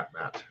 Matt.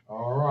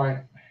 All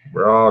right.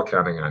 We're all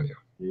counting on you.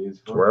 It's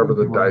wherever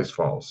the dice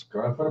falls.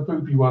 Going for the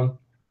poopy one.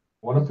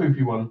 Want a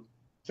poopy one.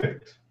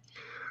 6.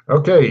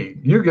 Okay,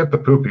 you get the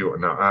poopy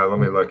one. Now, let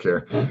me look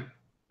here.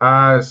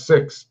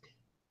 6.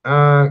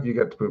 You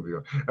get the poopy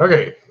one.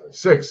 Okay,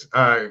 6.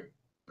 I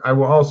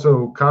will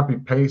also copy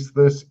paste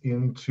this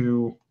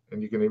into,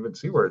 and you can even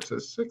see where it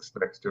says 6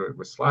 next to it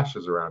with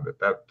slashes around it.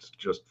 That's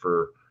just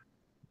for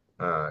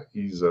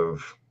ease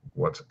of,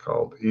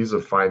 ease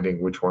of finding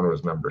which one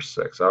was number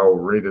 6. I'll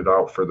read it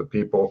out for the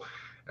people,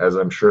 as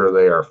I'm sure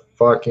they are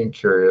fucking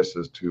curious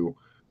as to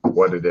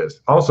what it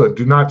is. Also,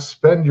 do not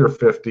spend your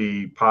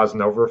 50 pause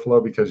and overflow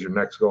because your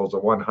next goal is a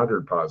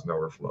 100 pause and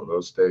overflow.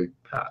 Those stay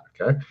pat,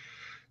 okay?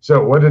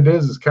 So what it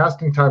is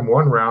casting time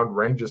 1 round,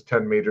 range is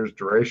 10 meters,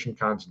 duration,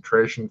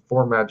 concentration,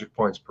 4 magic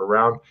points per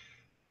round.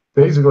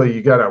 Basically,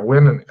 you got to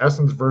win an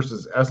essence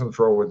versus essence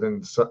roll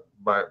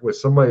with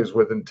somebody who's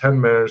within 10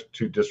 minutes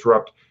to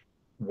disrupt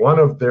one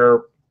of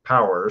their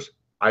powers,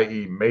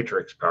 i.e.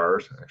 matrix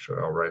powers. Actually,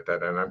 I'll write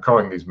that in. I'm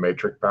calling these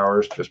matrix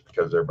powers just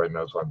because everybody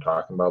knows what I'm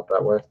talking about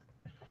that way.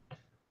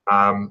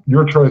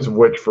 Your choice of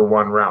which for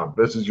 1 round.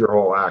 This is your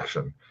whole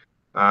action.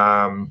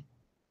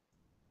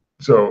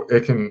 So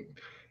it can,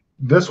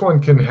 this one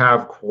can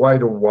have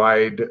quite a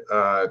wide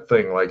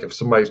thing. Like if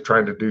somebody's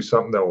trying to do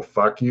something that will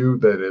fuck you,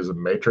 that is a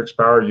matrix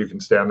power, you can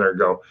stand there and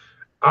go,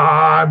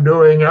 I'm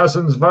doing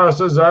essence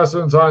versus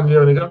essence on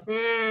you. And you go,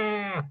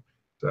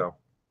 So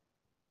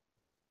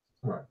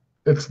Right.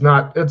 It's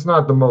not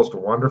the most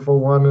wonderful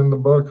one in the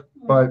book,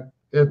 but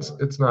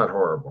it's not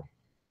horrible.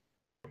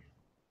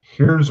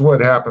 Here's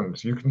what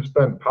happens. You can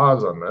spend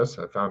pause on this.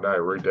 I found I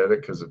redid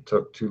it because it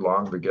took too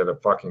long to get a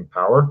fucking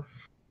power.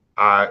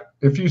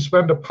 If you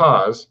spend a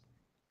pause,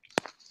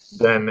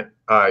 then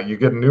you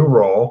get a new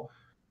roll.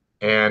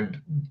 And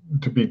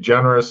to be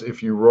generous,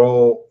 if you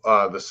roll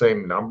the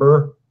same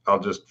number, I'll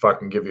just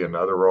fucking give you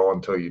another roll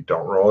until you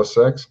don't roll a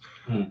 6.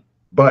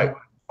 But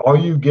all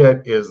you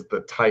get is the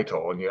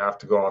title, and you have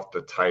to go off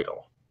the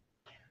title.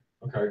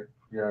 Okay,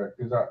 yeah,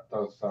 because that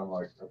does sound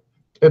like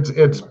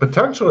it's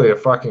potentially a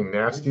fucking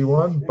nasty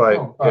one, but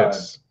not bad,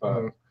 it's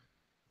but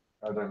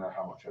I don't know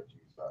how much I'd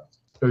use that.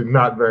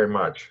 not very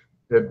much.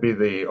 It'd be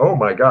the, oh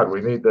my god,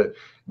 we need the.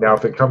 Now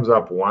if it comes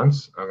up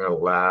once, I'm gonna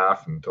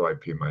laugh until I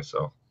pee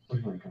myself. What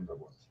do you mean it comes up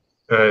once?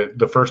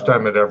 The first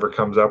time it ever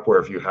comes up, where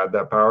if you had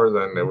that power,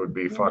 then it would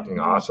be fucking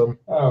awesome.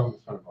 Oh, it's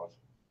kind of awesome.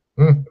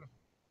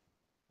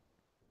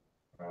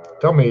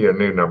 Tell me your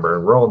new number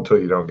and roll until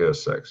you don't get a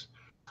 6.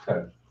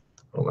 10.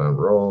 Hold on,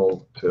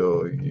 roll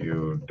till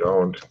you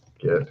don't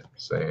get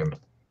same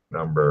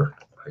number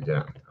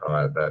again. I'll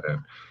add that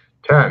in.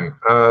 10.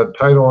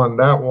 Title on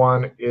that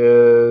one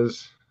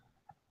is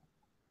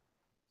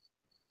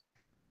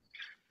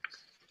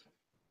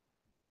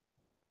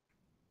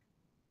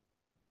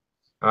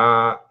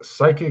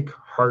Psychic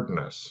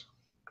Hardness.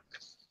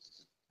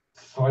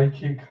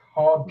 Psychic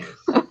hardness.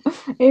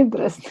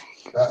 Interesting.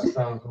 That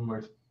sounds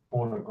almost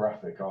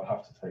pornographic. I'll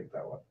have to take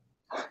that one.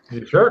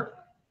 You sure?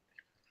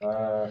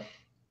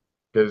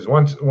 Because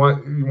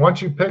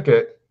once you pick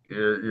it,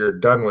 you're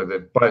done with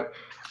it. But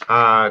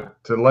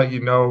to let you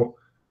know,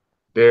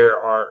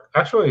 there are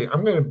actually,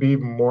 I'm going to be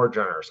more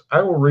generous.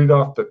 I will read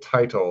off the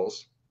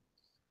titles,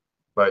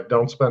 but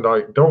don't spend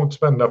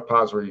enough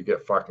pause where you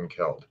get fucking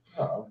killed.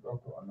 Oh, I've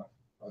got enough.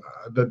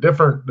 The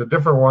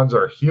different ones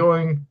are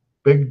healing,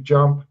 big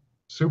jump,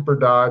 super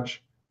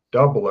dodge,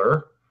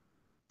 doubler,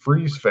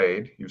 freeze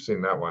fade. You've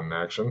seen that one in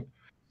action.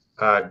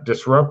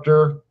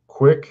 Disruptor,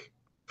 quick,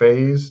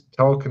 phase,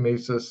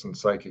 telekinesis, and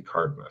psychic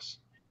hardness.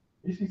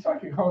 You see,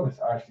 psychic hardness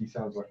actually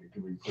sounds like it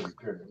could be pretty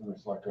good.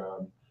 It's like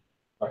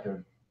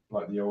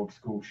the old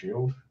school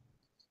shield.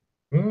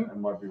 I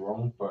might be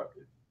wrong, but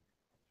it's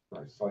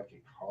like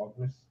psychic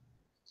hardness.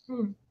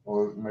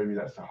 Or maybe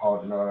that's a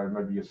hard. No,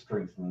 maybe you're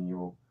strengthening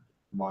your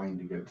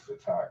mind against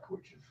attack,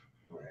 which is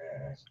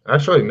rare.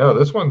 Actually, no,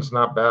 this one's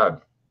not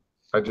bad.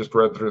 I just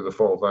read through the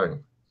full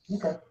thing.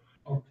 Okay,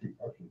 I'll keep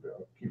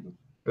it.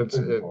 It's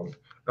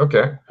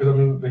okay. Because I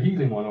mean, the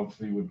healing one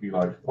obviously would be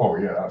like, oh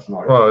yeah, that's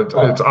nice. Well,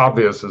 it's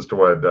obvious as to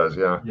what it does,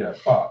 yeah. Yeah,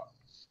 but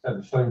at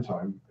the same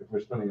time, if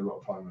we're spending a lot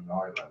of time in the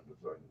Highlander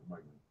zone at the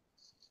moment,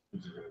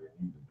 it's going to be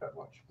needed that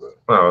much. But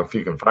well, if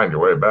you can find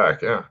your way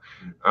back, yeah.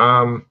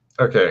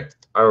 Okay,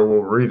 I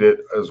will read it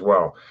as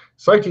well.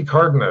 Psychic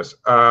hardness.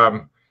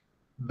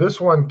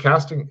 This one,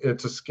 casting,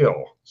 it's a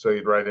skill. So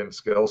you'd write in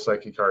skill,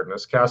 psychic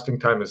hardness. Casting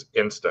time is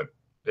instant.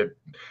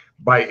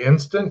 By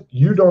instant,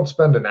 you don't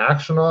spend an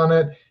action on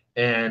it,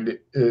 and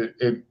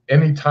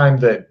any time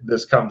that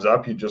this comes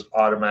up, you just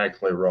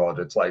automatically roll it.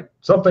 It's like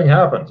something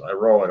happens, I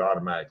roll it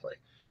automatically.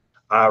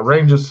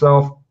 Range of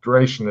self,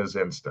 duration is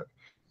instant.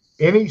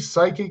 Any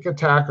psychic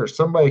attack or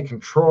somebody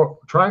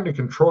trying to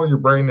control your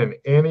brain in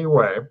any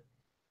way,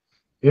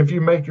 if you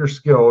make your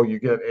skill, you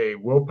get a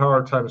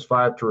willpower times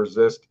 5 to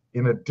resist,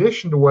 in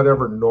addition to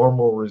whatever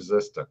normal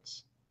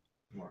resistance.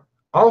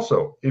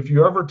 Also, if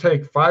you ever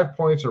take 5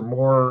 points or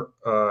more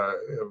of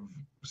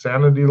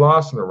sanity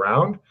loss in a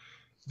round,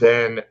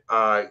 then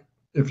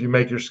if you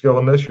make your skill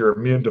in this, you're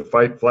immune to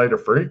fight, flight, or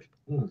freak.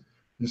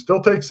 You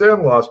still take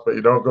sand loss, but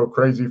you don't go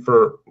crazy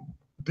for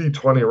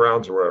D20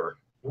 rounds or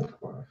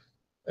whatever.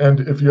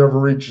 And if you ever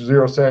reach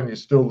 0 sand, you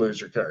still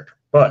lose your character.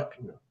 But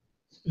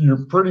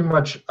you're pretty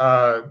much,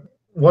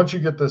 once you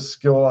get this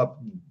skill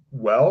up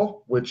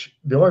well, which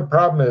the only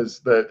problem is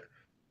that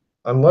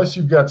unless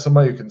you've got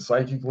somebody who can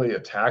psychically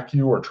attack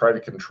you or try to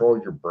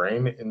control your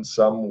brain in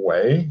some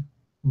way,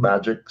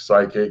 magic,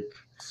 psychic,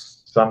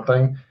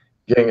 something,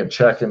 getting a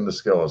check in the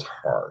skill is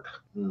hard.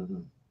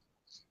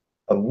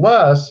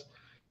 Unless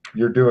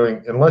you're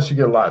doing, unless you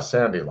get a lot of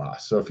sanity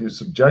loss. So if you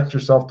subject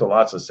yourself to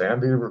lots of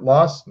sanity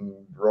loss and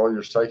roll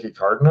your psychic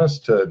hardness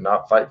to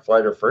not fight,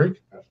 flight, or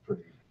freak, That's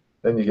pretty.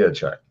 then you get a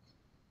check.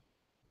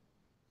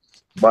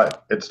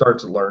 But it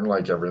starts to learn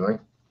like everything.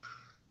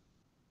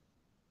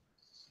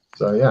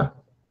 So yeah,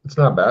 it's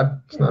not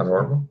bad. It's not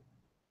horrible.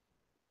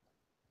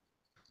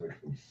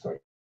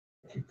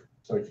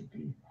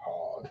 Psychically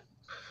hard.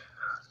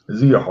 Is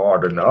he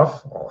hard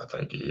enough? Oh, I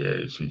think he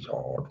is. He's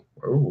hard.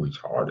 Oh, he's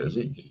hard, is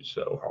he? He's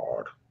so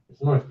hard.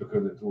 It's nice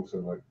because it's also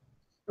like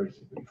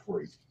basically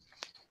free.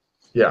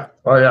 Yeah.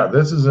 Oh, yeah.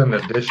 This is in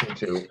addition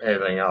to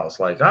anything else.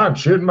 Like, I'm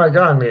shooting my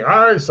gun.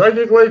 I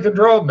psychically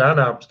controlled. No,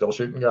 I'm still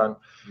shooting gun.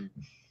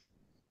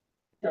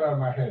 Get out of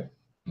my head.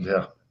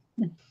 Yeah.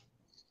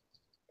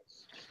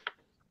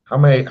 How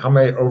many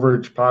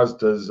overage pods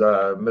does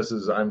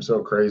Mrs. I'm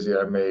So Crazy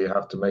I May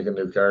Have to Make a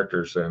New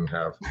Character soon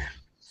have?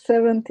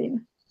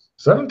 17.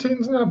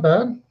 17's not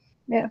bad.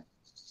 Yeah.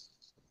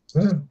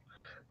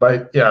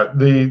 But yeah,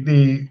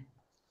 the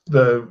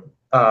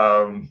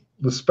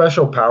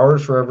special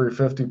powers for every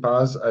 50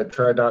 pods, I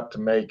try not to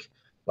make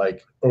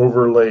like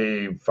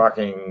overly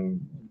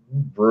fucking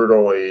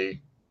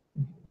brutally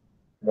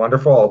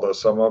wonderful, although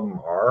some of them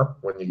are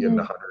when you get into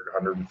 100,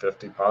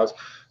 150 pods.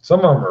 Some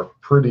of them are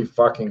pretty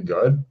fucking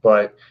good,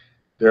 but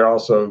they're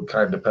also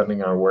kind of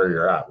depending on where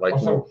you're at. Like,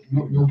 also,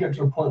 you'll get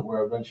to a point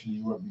where eventually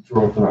you won't be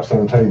drawing from that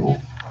same table.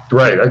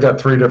 Right, I got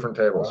 3 different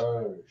tables.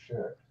 Oh,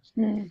 shit.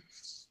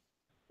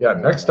 Yeah,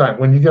 next time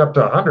when you get up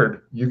to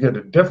 100, you get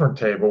a different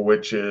table,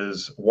 which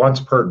is once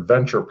per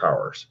adventure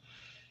powers.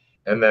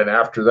 And then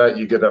after that,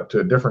 you get up to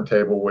a different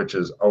table, which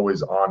is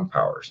always on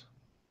powers.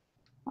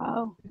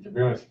 Wow. To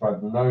be honest, if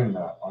I'd known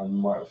that, I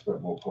might have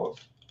spent more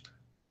pods.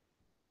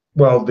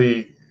 Well,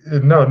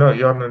 no,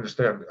 you don't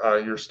understand.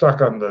 You're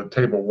stuck on the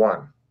table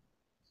 1.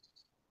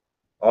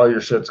 All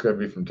your shit's going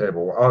to be from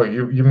table 1. Oh,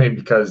 you mean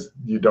because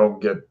you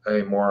don't get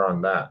any more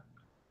on that?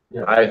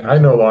 Yeah, I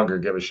no longer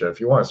give a shit. If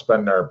you want to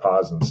spend our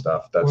pods and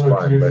stuff, that's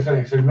fine. But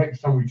so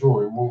next time we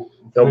draw,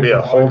 it'll be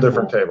a whole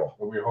different table.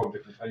 It'll be a whole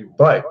different table.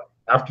 But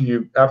after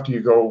you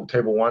go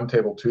table 1,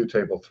 table 2,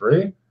 table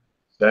 3,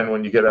 then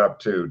when you get up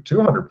to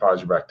 200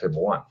 pods, you're back to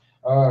table 1.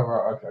 Oh,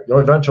 right, okay. You'll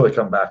eventually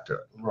come back to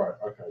it. Right,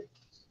 okay.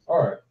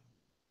 All right.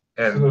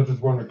 And so I was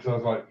just wondering, because I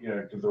was like,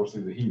 yeah, because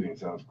obviously the healing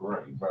sounds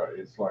great, but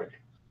it's like,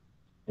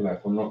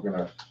 if I'm not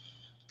gonna.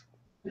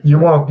 You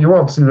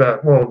won't see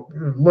that. Well,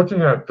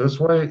 looking at it this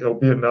way, it'll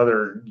be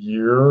another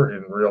year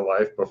in real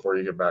life before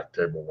you get back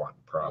to table 1,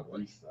 probably. At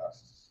least that.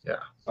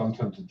 Yeah. I'm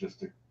tempted just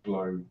to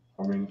blow.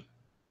 I mean,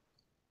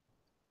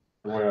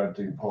 the way I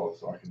do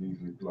pods, I can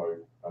easily blow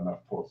enough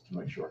pods to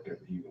make sure I get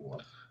the healing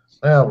one.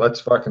 Yeah, let's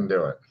fucking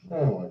do it.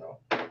 Oh, why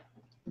not?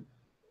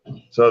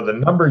 So the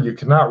number you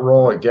cannot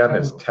roll again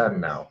is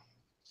 10 now.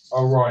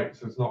 Oh, right.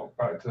 So it's not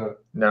back to.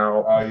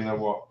 No. You know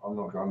what? I'm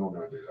not going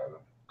to do that then.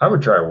 I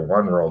would try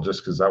 1 roll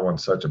just because that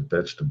one's such a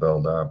bitch to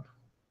build up.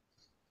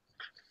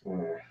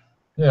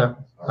 Yeah,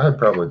 I'd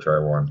probably try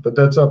 1, but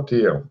that's up to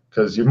you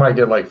because you might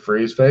get like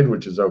freeze fade,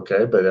 which is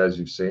okay. But as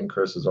you've seen,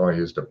 Chris has only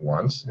used it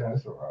once. Yeah,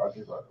 that's all right. I do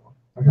like that one.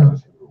 Okay,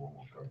 let's give it one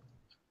more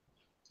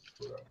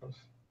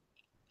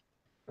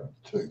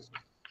go.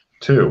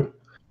 2.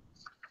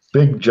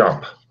 Big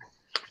jump.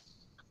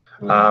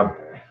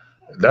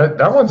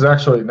 That one's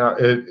actually not.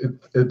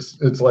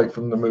 It's like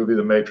from the movie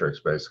The Matrix,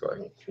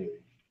 basically.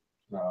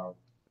 No.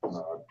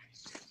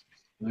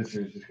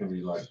 Literally, it's just gonna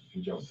be like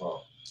you jump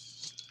off.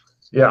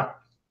 Yeah.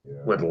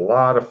 With a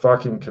lot of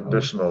fucking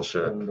conditional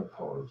shit.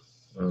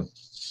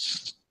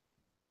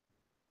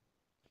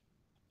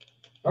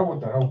 Oh, what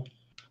the hell?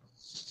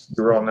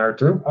 You're on there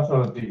too? That's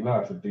not a D. No,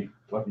 it's a D.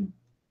 Bloody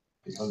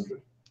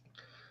D100.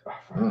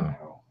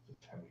 Hell,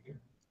 10 again.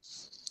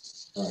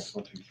 Right,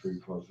 1, 2, 3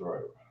 pods.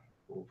 Right,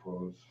 4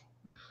 pods.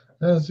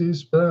 As he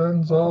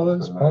spends all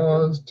his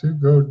pods to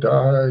go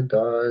die.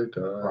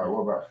 Right,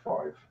 what about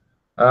 5?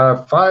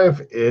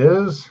 5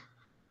 is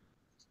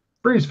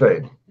freeze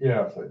fade.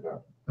 Yeah, I'll take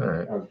that. All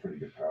right. That was pretty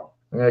good, pal.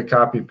 I'm going to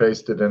copy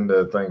paste it into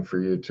the thing for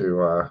you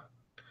to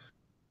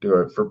do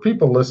it. For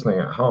people listening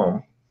at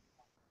home,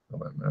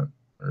 hold on a minute.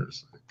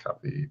 There's the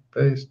copy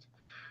paste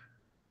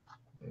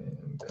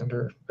and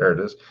enter. There it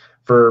is.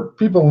 For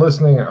people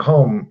listening at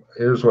home,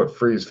 here's what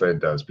freeze fade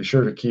does. Be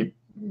sure to keep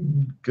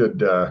good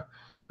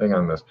thing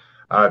on this.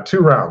 2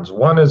 rounds.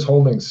 1 is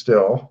holding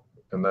still,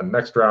 and then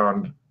next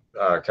round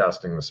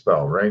casting the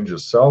spell. Range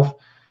is self.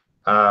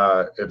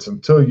 It's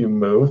until you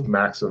move,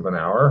 max of an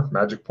hour.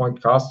 Magic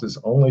point cost is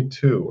only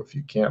 2. If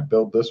you can't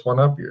build this one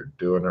up, you're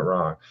doing it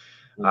wrong.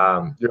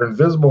 You're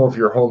invisible if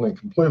you're holding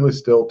completely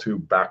still to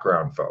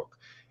background folk.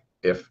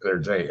 If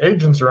there's any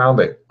agents around,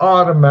 they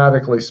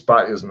automatically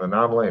spot you as an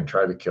anomaly and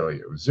try to kill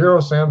you. 0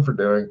 sand for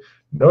doing.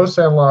 No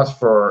sand loss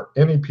for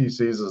any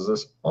PCs, as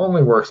this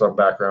only works on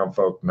background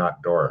folk,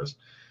 not doors.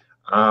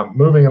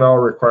 Moving at all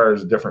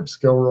requires a different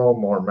skill roll.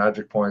 More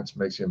magic points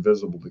makes you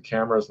invisible to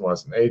cameras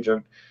unless an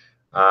agent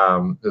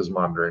is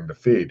monitoring the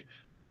feed.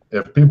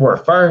 If people are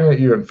firing at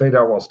you and fade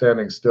out while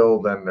standing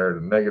still, then they're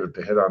negative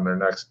to hit on their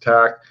next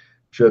attack.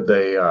 Should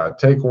they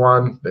take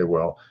 1, they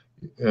will.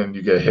 And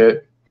you get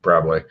hit,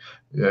 probably.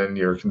 And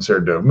you're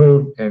considered to have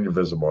moved, and you're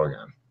visible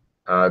again.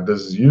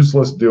 This is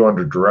useless to do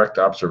under direct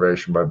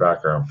observation by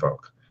background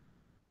folk.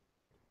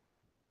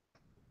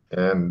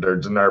 And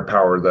there's another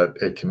power that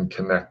it can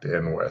connect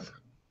in with.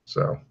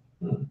 So,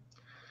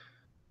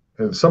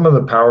 and some of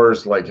the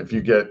powers, like if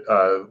you get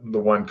the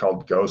one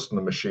called Ghost in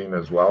the Machine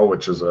as well,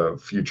 which is a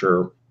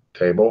future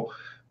table,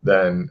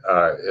 then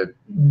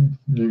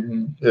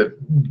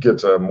it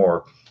gets a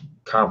more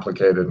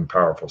complicated and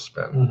powerful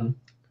spin.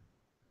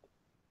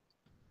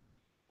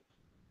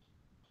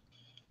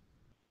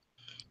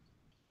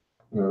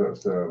 No,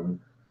 that's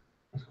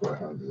quite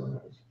handy one.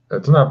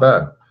 It's not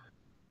bad.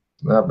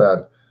 Not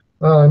bad.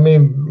 I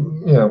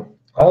mean, you know,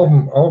 all of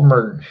them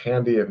are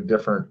handy in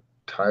different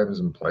times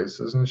and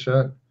places and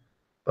shit.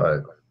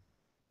 But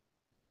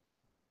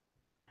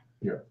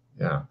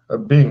yeah,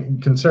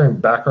 considering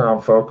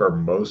background folk are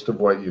most of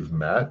what you've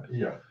met.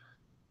 Yeah.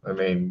 I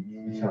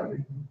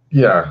mean,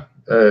 yeah,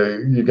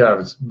 you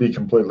gotta be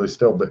completely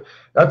still. But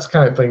that's the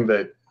kind of thing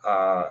that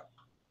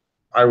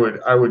I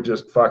would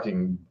just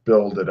fucking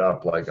build it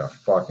up like a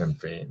fucking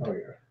fiend. Oh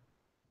yeah.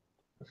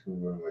 That's gonna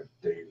be one of my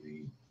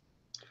daily.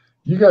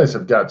 You guys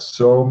have got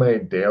so many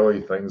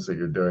daily things that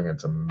you're doing.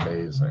 It's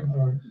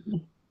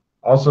amazing.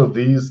 Also,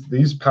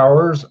 these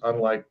powers,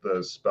 unlike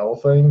the spell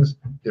things,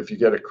 if you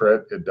get a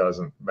crit, it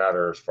doesn't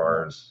matter as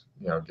far as,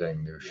 you know,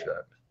 getting new shit.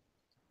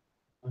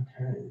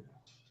 Okay.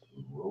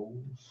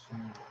 Rolls.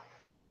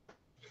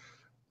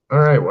 All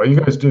right. Well, you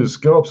guys do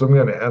skill ups. I'm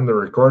going to end the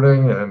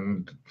recording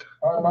and.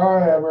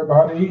 Bye,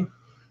 everybody.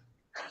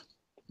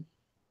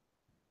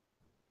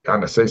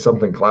 Gotta say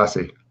something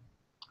classy.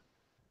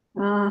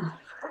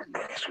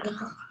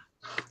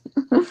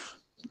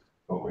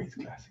 Always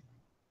classy.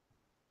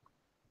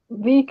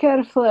 Be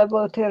careful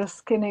about your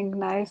skinning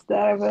knives. They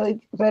are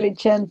very, very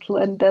gentle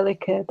and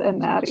delicate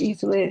and are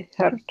easily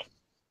hurt.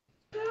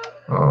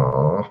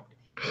 Oh,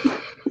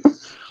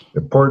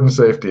 important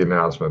safety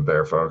announcement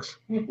there, folks.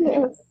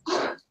 Yes.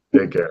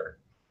 Take care.